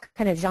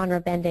kind of genre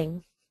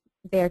bending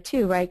there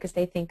too, right? Because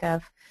they think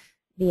of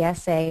the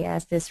essay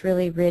as this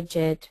really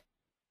rigid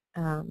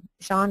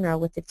genre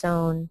with its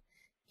own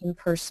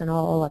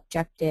impersonal,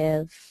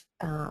 objective,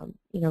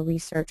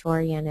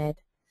 research-oriented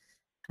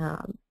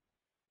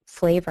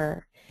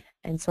flavor,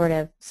 and sort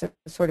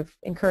of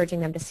encouraging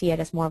them to see it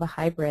as more of a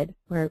hybrid,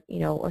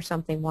 or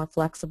something more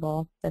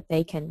flexible that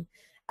they can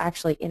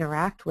actually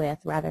interact with,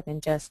 rather than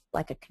just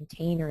like a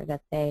container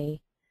that they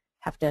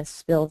have to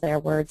spill their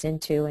words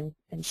into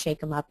and shake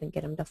them up and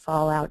get them to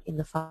fall out in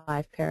the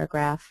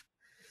 5-paragraph,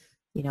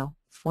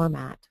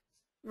 format.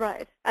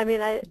 Right. I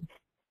mean,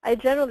 I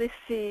generally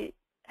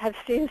have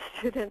seen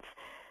students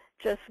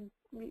just,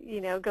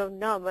 go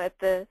numb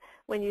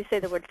when you say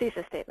the word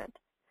thesis statement.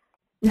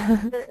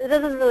 It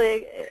doesn't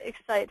really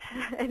excite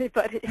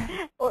anybody,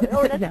 or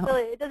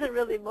necessarily, it doesn't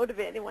really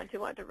motivate anyone to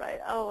want to write,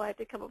 oh, I have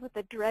to come up with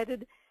a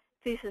dreaded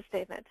thesis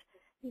statement,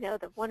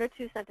 the 1 or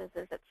 2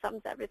 sentences that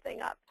sums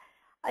everything up.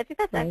 I think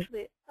that's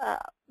actually,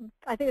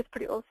 I think it's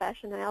pretty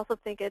old-fashioned, and I also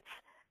think it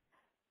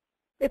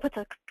puts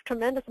a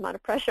tremendous amount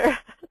of pressure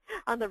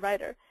on the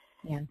writer.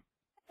 Yeah.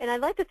 And I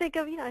like to think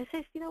of, I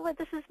say, you know what,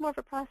 this is more of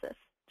a process.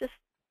 Just,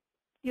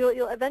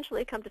 you'll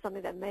eventually come to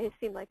something that may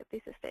seem like a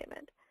thesis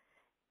statement.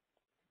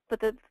 But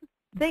the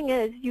thing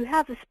is, you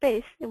have the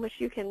space in which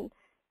you can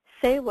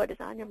say what is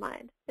on your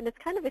mind, and it's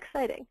kind of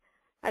exciting.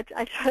 I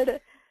try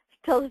to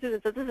tell the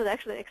students that this is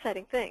actually an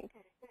exciting thing.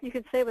 You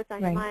can say what's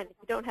on your mind.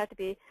 You don't have to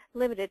be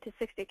limited to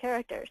 60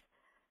 characters.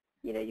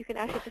 You can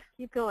actually just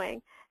keep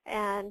going,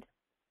 and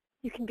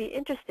you can be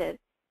interested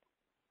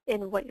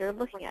in what you're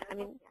looking at. I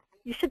mean,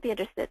 you should be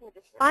interested.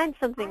 Find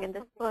something in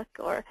this book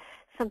or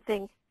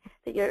something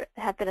that you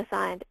have been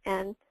assigned,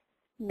 and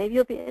maybe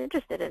you'll be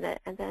interested in it,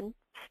 and then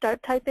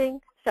start typing,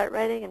 start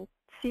writing, and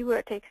see where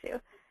it takes you.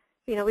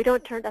 That's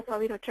why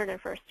we don't turn in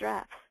first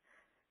drafts.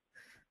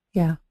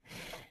 Yeah.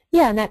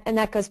 Yeah, and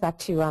that goes back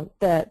to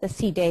the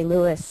C. Day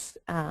Lewis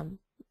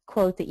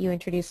quote that you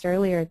introduced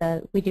earlier,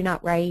 we do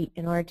not write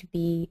in order to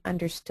be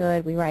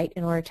understood, we write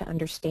in order to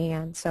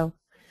understand. So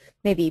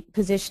maybe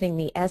positioning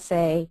the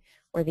essay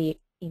or the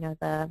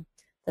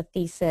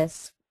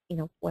thesis,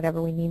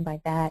 whatever we mean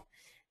by that,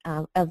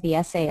 of the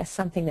essay as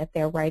something that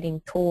they're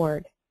writing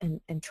toward,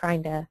 and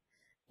trying to,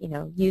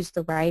 use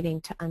the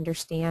writing to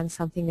understand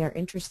something they're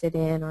interested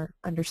in or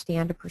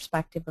understand a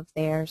perspective of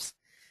theirs,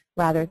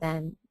 rather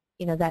than,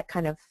 that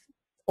kind of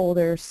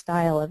older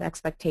style of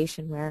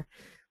expectation where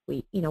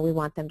we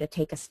want them to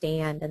take a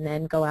stand and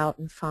then go out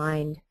and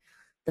find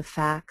the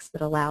facts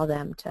that allow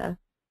them to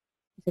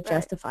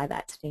justify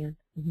that stand.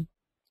 Mm-hmm.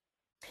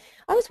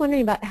 I was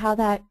wondering about how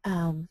that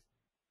kind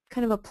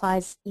of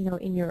applies,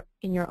 in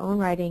your own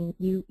writing.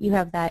 You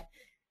have that,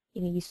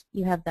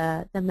 you have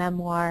the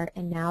memoir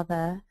and now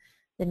the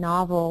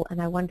novel,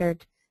 and I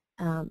wondered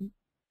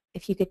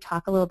if you could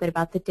talk a little bit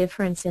about the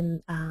difference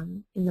in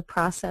the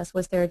process.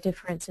 Was there a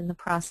difference in the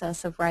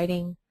process of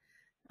writing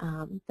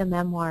the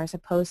memoir as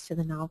opposed to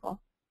the novel?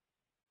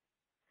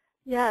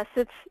 Yes,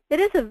 it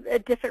is a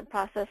different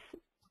process,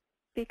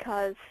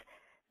 because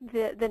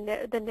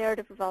the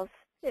narrative revolves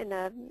in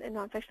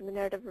nonfiction. The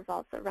narrative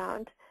revolves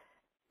around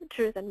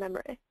truth and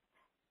memory,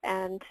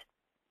 and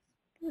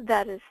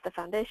that is the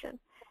foundation.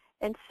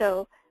 And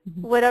so,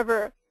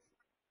 whatever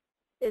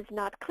is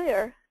not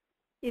clear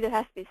either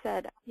has to be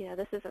said.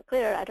 This isn't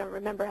clear. I don't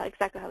remember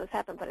exactly how this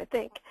happened, but I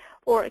think,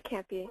 or it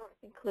can't be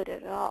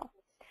included at all.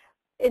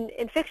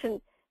 In fiction,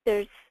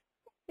 it's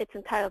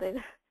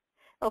entirely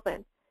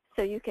open,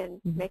 so you can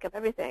make up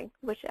everything,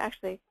 which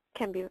actually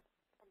can be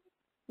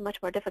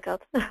much more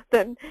difficult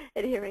than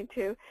adhering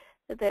to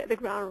the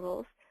ground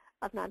rules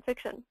of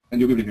nonfiction. And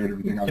you'll be able to hear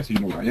everything. Obviously,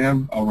 you know where I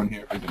am. I'll run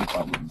here if there's any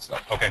problems and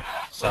stuff. Okay,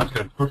 sounds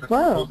good. Perfect.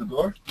 Whoa. Close the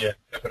door. Yeah,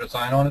 can I put a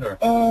sign on it, or?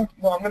 No,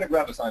 I'm going to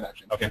grab the sign,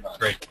 actually. Okay,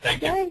 great.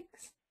 Thank you. Yikes.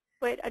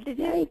 Wait, did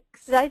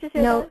Yikes. I just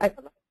hear No, that?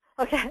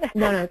 Okay.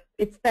 No,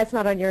 that's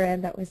not on your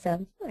end. That was, I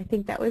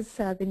think that was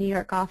the New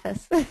York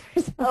office.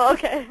 Oh,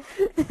 okay.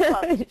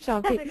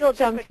 Well,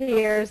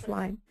 Jean-Pierre's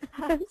line.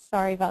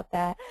 Sorry about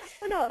that.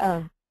 Oh,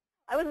 no,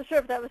 I wasn't sure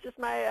if that was just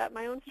my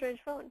own strange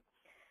phone.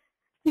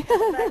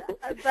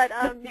 But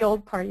the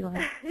old party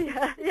line.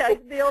 yeah,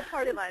 the old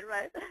party line,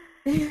 right?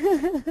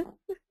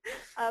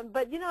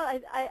 But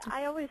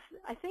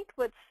I think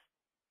what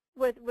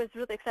was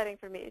really exciting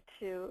for me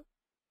to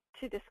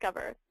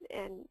discover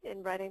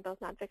in writing both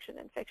nonfiction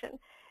and fiction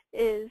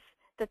is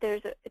that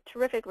there's a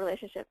terrific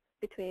relationship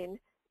between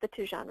the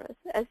two genres,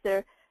 as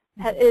there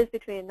is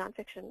between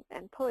nonfiction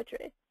and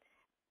poetry,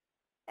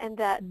 and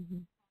that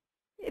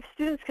if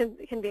students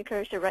can be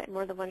encouraged to write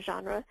more than one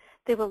genre,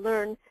 they will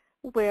learn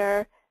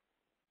where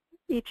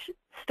each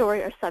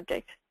story or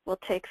subject will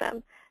take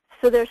them.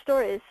 So there are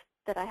stories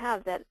that I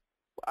have that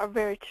are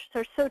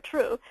so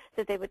true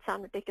that they would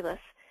sound ridiculous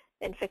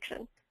in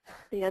fiction.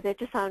 They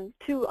just sound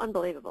too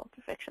unbelievable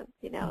for fiction.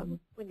 When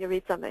you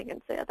read something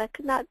and say, oh, that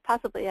could not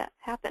possibly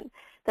happen.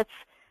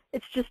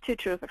 It's just too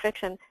true for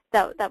fiction.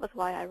 That was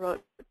why I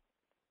wrote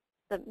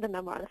the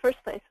memoir in the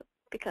first place,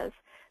 because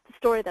the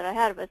story that I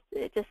had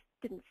it just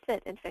didn't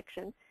fit in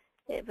fiction.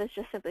 It was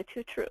just simply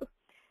too true.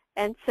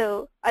 And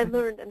so I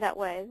learned in that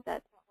way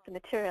that the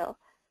material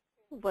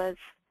was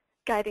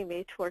guiding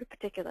me toward a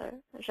particular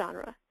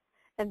genre.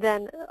 And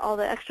then all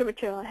the extra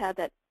material I had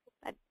that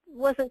I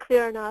wasn't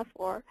clear enough,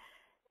 or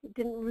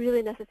didn't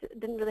really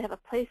have a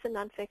place in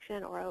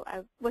nonfiction, or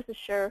I wasn't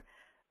sure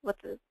what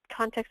the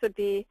context would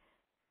be,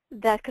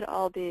 that could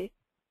all be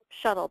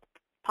shuttled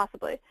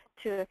possibly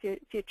to a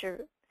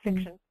future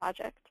fiction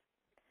project.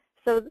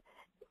 So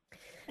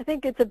I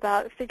think it's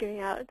about figuring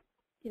out,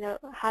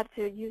 how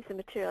to use the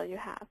material you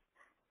have.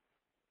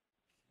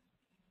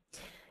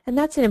 And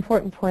that's an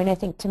important point, I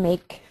think, to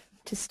make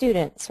to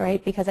students,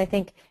 right? Because I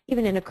think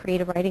even in a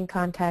creative writing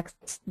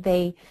context,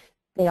 they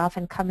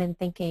often come in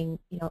thinking,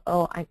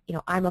 oh,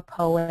 I'm a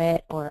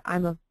poet, or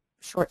I'm a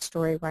short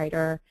story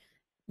writer.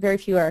 Very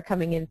few are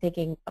coming in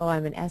thinking, oh,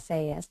 I'm an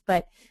essayist.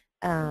 But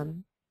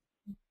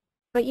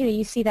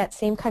you see that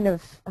same kind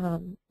of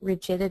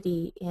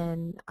rigidity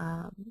in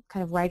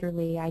kind of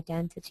writerly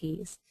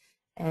identities,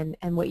 and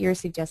what you're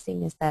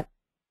suggesting is that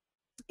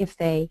if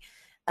they,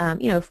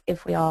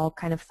 if we all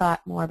kind of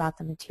thought more about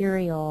the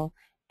material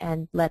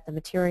and let the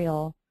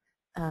material,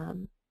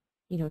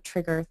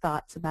 trigger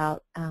thoughts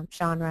about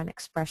genre and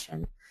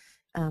expression,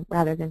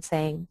 rather than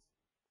saying,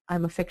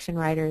 I'm a fiction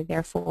writer,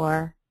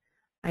 therefore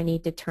I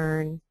need to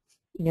turn,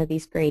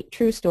 these great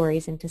true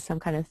stories into some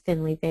kind of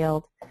thinly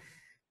veiled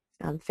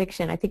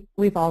fiction. I think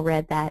we've all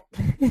read that.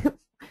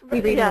 We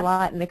read a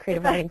lot in the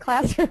creative writing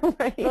classroom,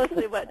 right?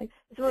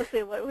 It's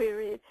mostly what we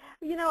read.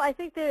 I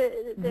think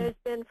there's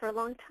been for a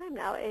long time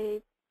now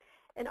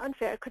an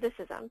unfair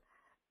criticism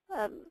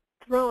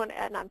thrown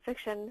at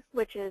nonfiction,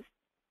 which is,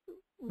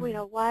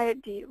 why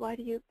do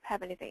you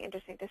have anything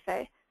interesting to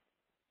say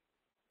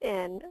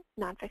in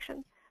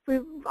nonfiction? We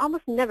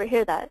almost never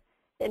hear that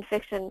in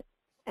fiction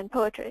and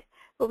poetry,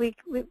 but we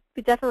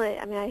definitely,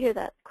 I hear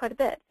that quite a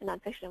bit in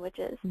nonfiction, which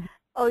is,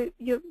 oh,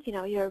 you're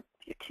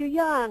too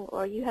young,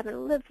 or you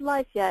haven't lived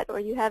life yet, or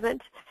you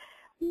haven't,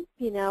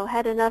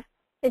 had enough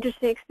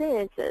interesting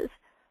experiences.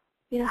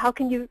 How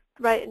can you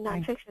write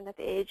nonfiction at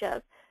the age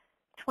of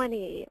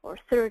 20 or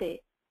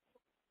 30?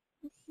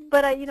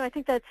 But I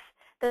think that's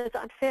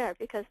unfair,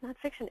 because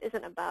nonfiction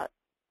isn't about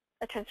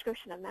a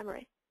transcription of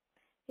memory.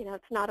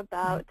 It's not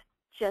about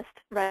just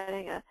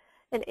writing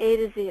an A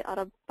to Z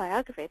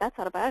autobiography. That's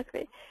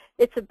autobiography.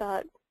 It's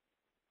about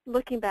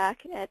looking back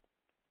at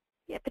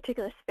a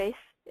particular space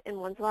in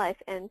one's life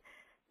and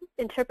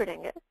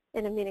interpreting it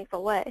in a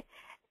meaningful way.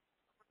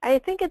 I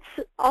think it's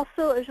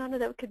also a genre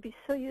that could be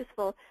so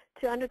useful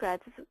to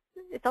undergrads.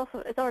 It's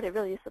already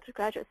really useful to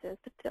graduate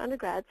students, but to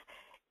undergrads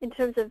in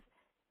terms of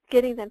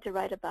getting them to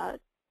write about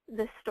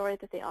the story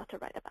that they ought to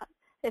write about.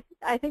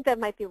 I think that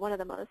might be one of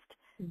the most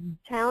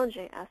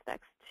challenging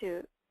aspects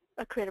to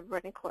a creative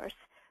writing course,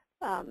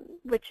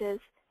 which is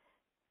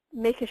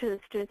making sure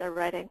that students are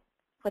writing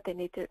what they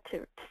need to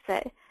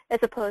say, as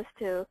opposed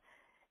to,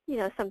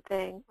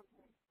 something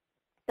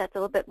that's a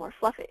little bit more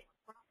fluffy.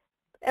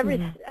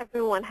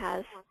 Everyone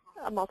has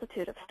a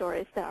multitude of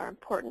stories that are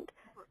important,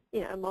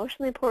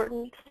 emotionally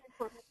important,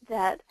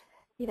 that,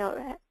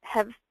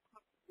 have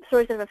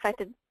stories that have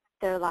affected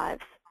their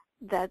lives,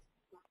 that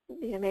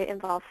may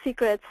involve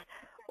secrets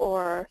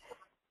or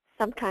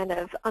some kind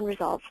of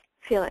unresolved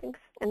feelings,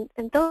 and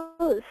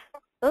those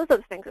are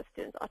the things that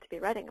students ought to be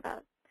writing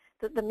about,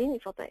 the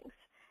meaningful things,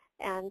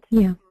 and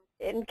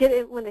get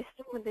it when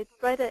they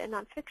write it in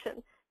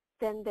nonfiction,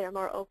 then they're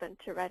more open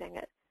to writing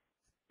it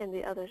in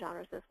the other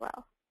genres as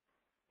well.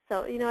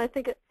 So I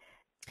think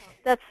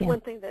that's one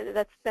thing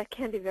that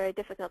can be very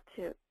difficult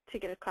to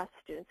get across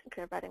to students in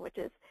creative writing, which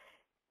is,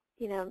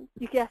 you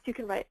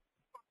can write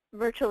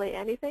virtually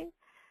anything,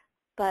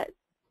 but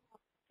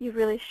you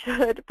really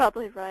should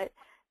probably write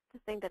the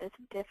thing that is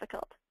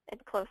difficult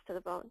and close to the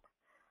bone.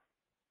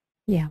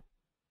 Yeah.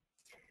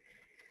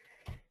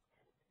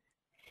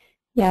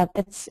 Yeah,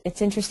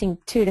 it's interesting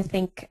too to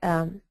think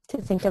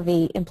of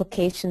the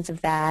implications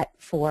of that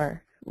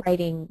for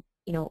writing,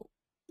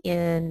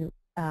 in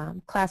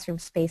classroom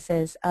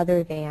spaces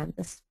other than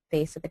the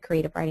space of the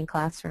creative writing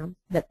classroom.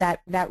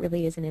 That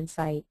really is an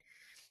insight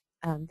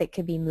that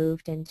could be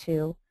moved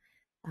into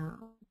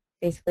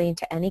basically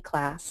into any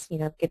class.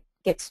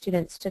 Get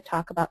students to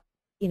talk about,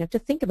 to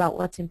think about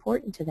what's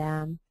important to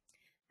them,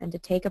 and to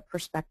take a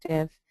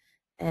perspective,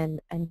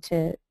 and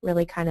to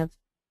really kind of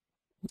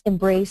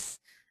embrace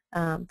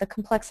the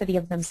complexity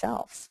of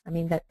themselves.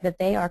 That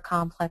they are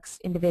complex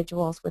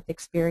individuals with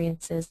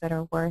experiences that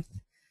are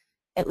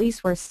at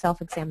least worth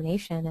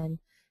self-examination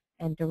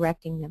and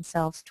directing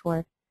themselves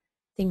toward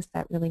things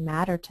that really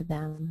matter to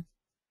them,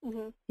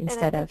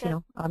 instead of,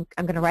 I'm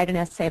going to write an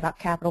essay about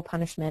capital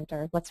punishment,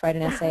 or let's write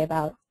an essay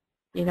about,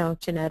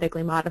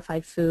 genetically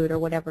modified food, or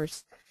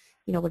whatever's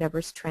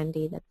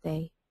trendy, that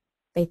they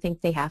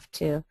think they have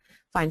to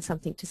find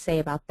something to say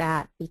about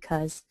that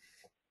because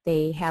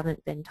they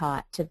haven't been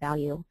taught to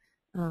value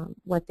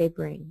what they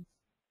bring.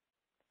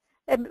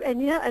 And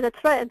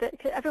that's right. And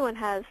everyone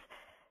has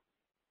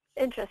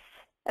interests.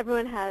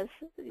 Everyone has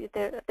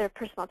their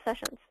personal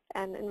obsessions,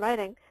 and in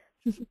writing,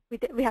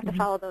 we have to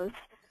follow those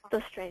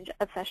strange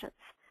obsessions.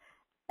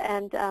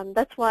 And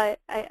that's why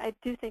I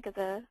do think of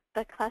the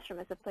classroom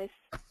as a place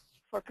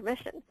for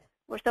permission,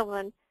 where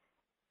someone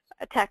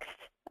a text,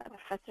 a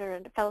professor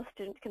and a fellow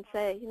student can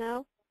say,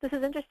 this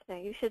is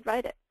interesting. You should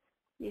write it.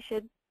 You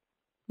should,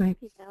 Right.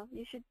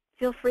 You should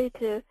feel free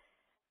to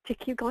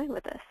keep going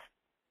with this.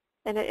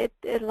 And it's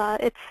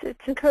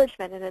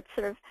encouragement, and it's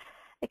sort of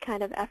a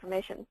kind of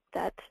affirmation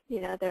that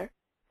their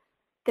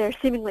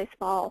seemingly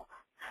small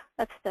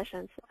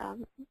obsessions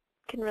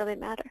can really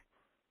matter.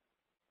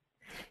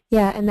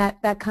 Yeah, and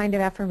that kind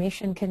of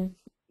affirmation can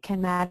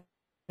matter,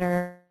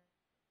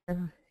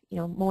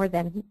 more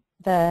than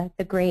the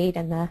grade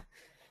and the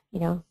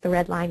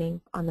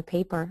redlining on the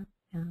paper.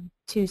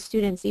 To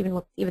students,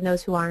 even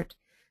those who aren't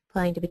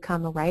planning to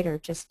become a writer,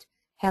 just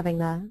having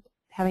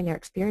their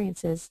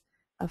experiences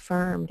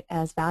affirmed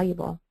as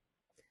valuable.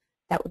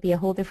 That would be a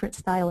whole different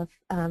style of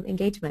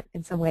engagement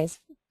in some ways.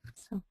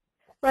 So.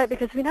 Right,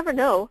 because we never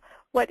know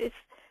what the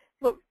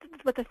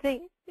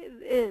thing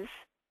is,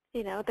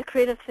 the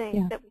creative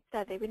thing that we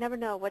study. We never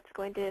know what's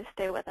going to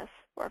stay with us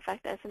or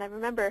affect us. And I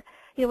remember,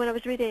 when I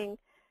was reading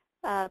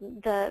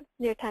the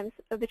New York Times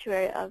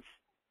obituary of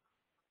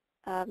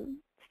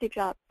Steve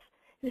Jobs,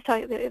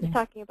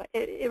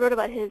 it wrote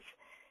about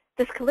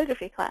this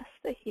calligraphy class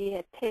that he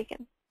had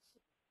taken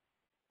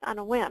on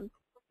a whim,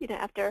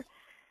 after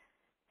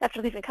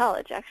leaving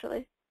college.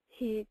 Actually,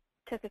 he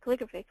took a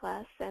calligraphy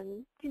class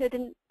and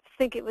didn't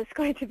think it was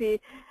going to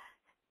be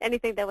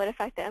anything that would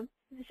affect him.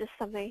 It was just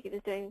something he was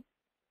doing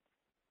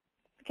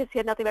because he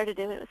had nothing better to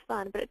do and it was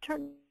fun. But it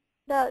turned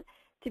out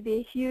to be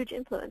a huge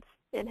influence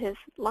in his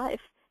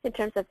life in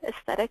terms of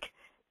aesthetic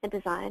and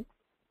design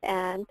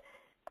and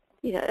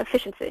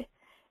efficiency.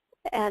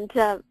 And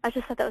I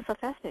just thought that was so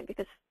fascinating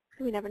because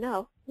we never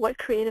know what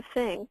creative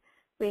thing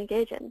we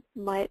engage in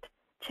might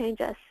change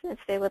us and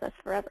stay with us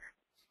forever.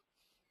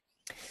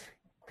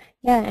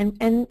 Yeah,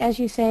 and as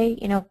you say,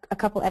 at a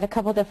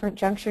couple different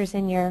junctures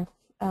in your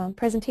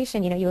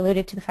presentation, you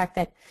alluded to the fact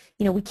that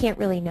we can't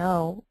really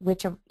know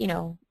which of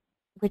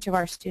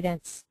our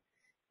students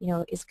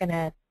is going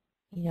to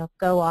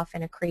go off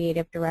in a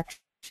creative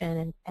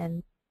direction,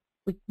 and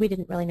we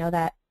didn't really know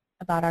that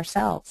about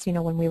ourselves.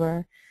 When we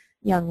were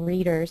young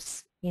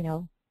readers,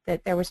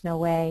 that there was no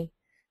way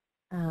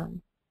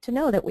to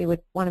know that we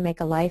would want to make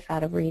a life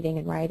out of reading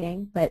and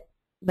writing, but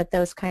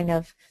there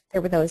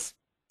were those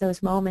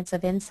moments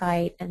of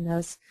insight and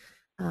those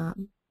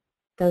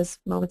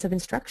moments of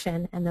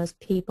instruction and those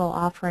people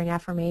offering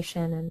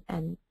affirmation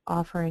and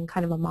offering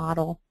kind of a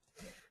model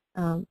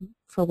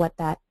for what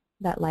that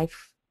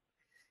life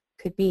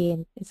could be.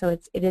 And so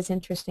it is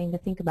interesting to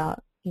think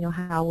about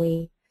how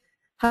we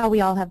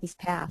all have these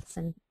paths,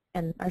 and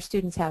our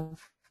students have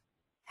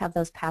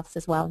those paths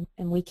as well,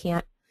 and we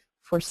can't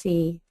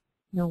foresee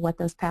what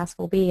those paths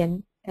will be,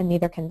 and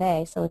neither can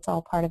they. So it's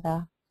all part of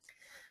the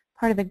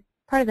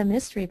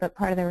mystery, but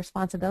part of the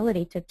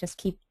responsibility to just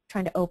keep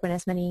trying to open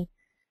as many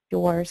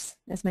doors,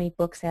 as many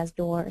books as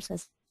doors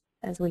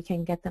as we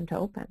can get them to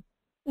open.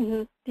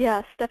 Mm-hmm.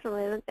 Yes,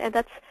 definitely, and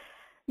that's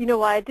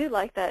why I do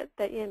like that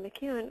Ian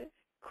McEwan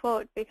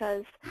quote,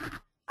 because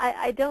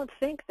I don't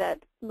think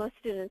that most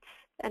students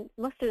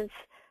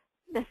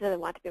necessarily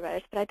want to be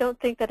writers, but I don't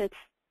think that it's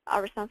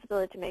our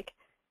responsibility to make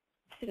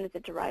students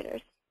into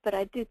writers. But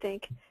I do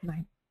think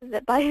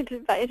that by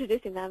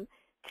introducing them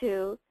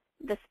to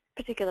this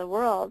particular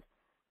world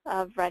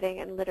of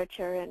writing and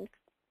literature and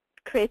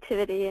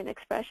creativity and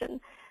expression,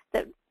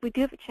 that we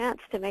do have a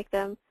chance to make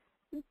them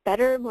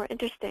better, more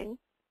interesting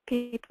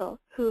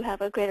people who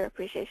have a greater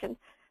appreciation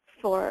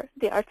for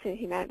the arts and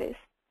humanities,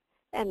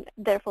 and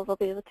therefore will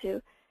be able to,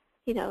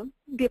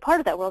 be a part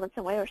of that world in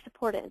some way or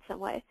support it in some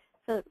way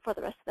for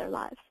the rest of their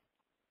lives.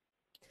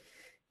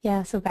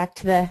 Yeah. So back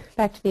to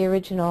the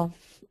original,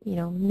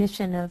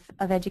 mission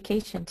of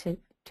education to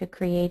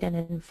create an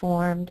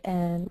informed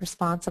and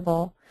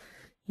responsible,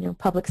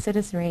 public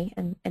citizenry,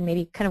 and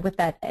maybe kind of with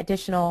that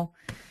additional,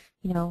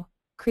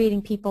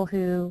 creating people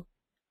who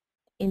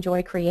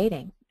enjoy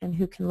creating and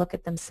who can look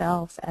at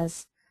themselves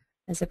as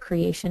a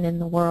creation in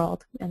the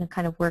world and a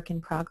kind of work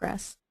in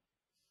progress.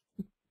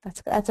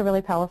 That's a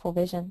really powerful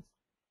vision.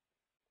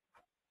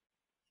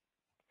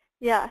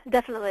 Yeah,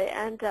 definitely.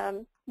 And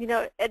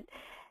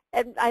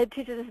and I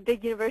teach at this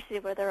big university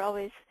where they're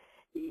always,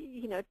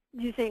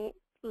 using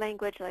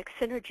language like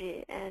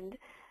synergy and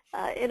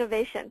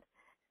innovation,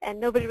 and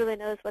nobody really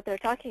knows what they're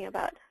talking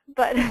about.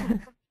 But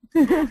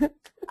and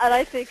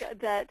I think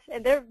that,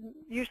 and they're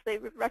usually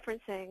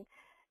referencing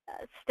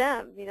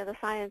STEM, the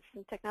science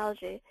and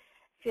technology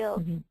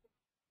field. Mm-hmm.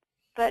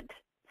 But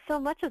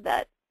so much of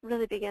that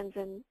really begins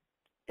in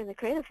the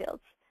creative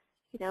fields.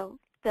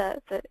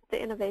 The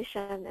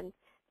innovation and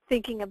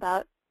thinking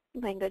about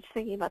language,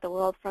 thinking about the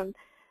world from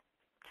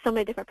so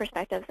many different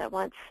perspectives at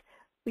once.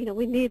 We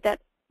need that.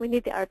 We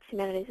need the arts,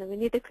 humanities, and we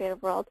need the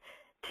creative world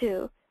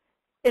in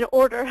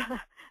order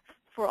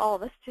for all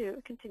of us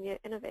to continue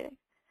innovating.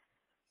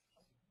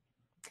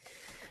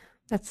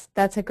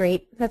 That's a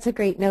great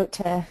note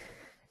to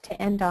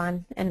end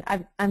on, and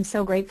I'm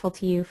so grateful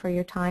to you for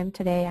your time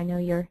today. I know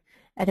you're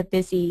at a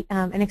busy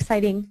and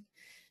exciting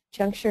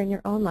juncture in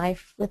your own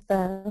life with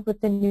the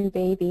new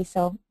baby,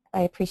 so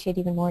I appreciate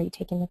even more you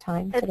taking the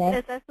time today.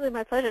 It's absolutely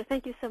my pleasure.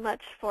 Thank you so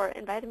much for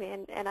inviting me,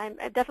 and I'm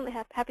definitely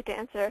happy to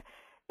answer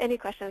any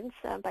questions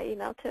by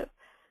email too.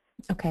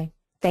 Okay.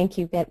 Thank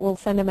you, Bit. We'll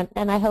send them,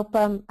 and I hope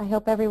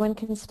everyone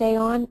can stay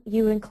on.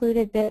 You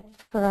included Bit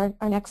for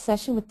our next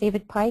session with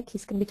David Pike.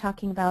 He's going to be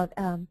talking about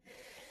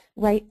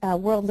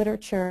world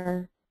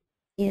literature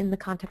in the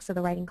context of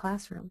the writing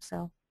classroom.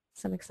 So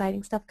some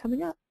exciting stuff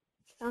coming up.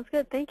 Sounds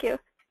good. Thank you.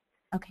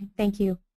 Okay. Thank you.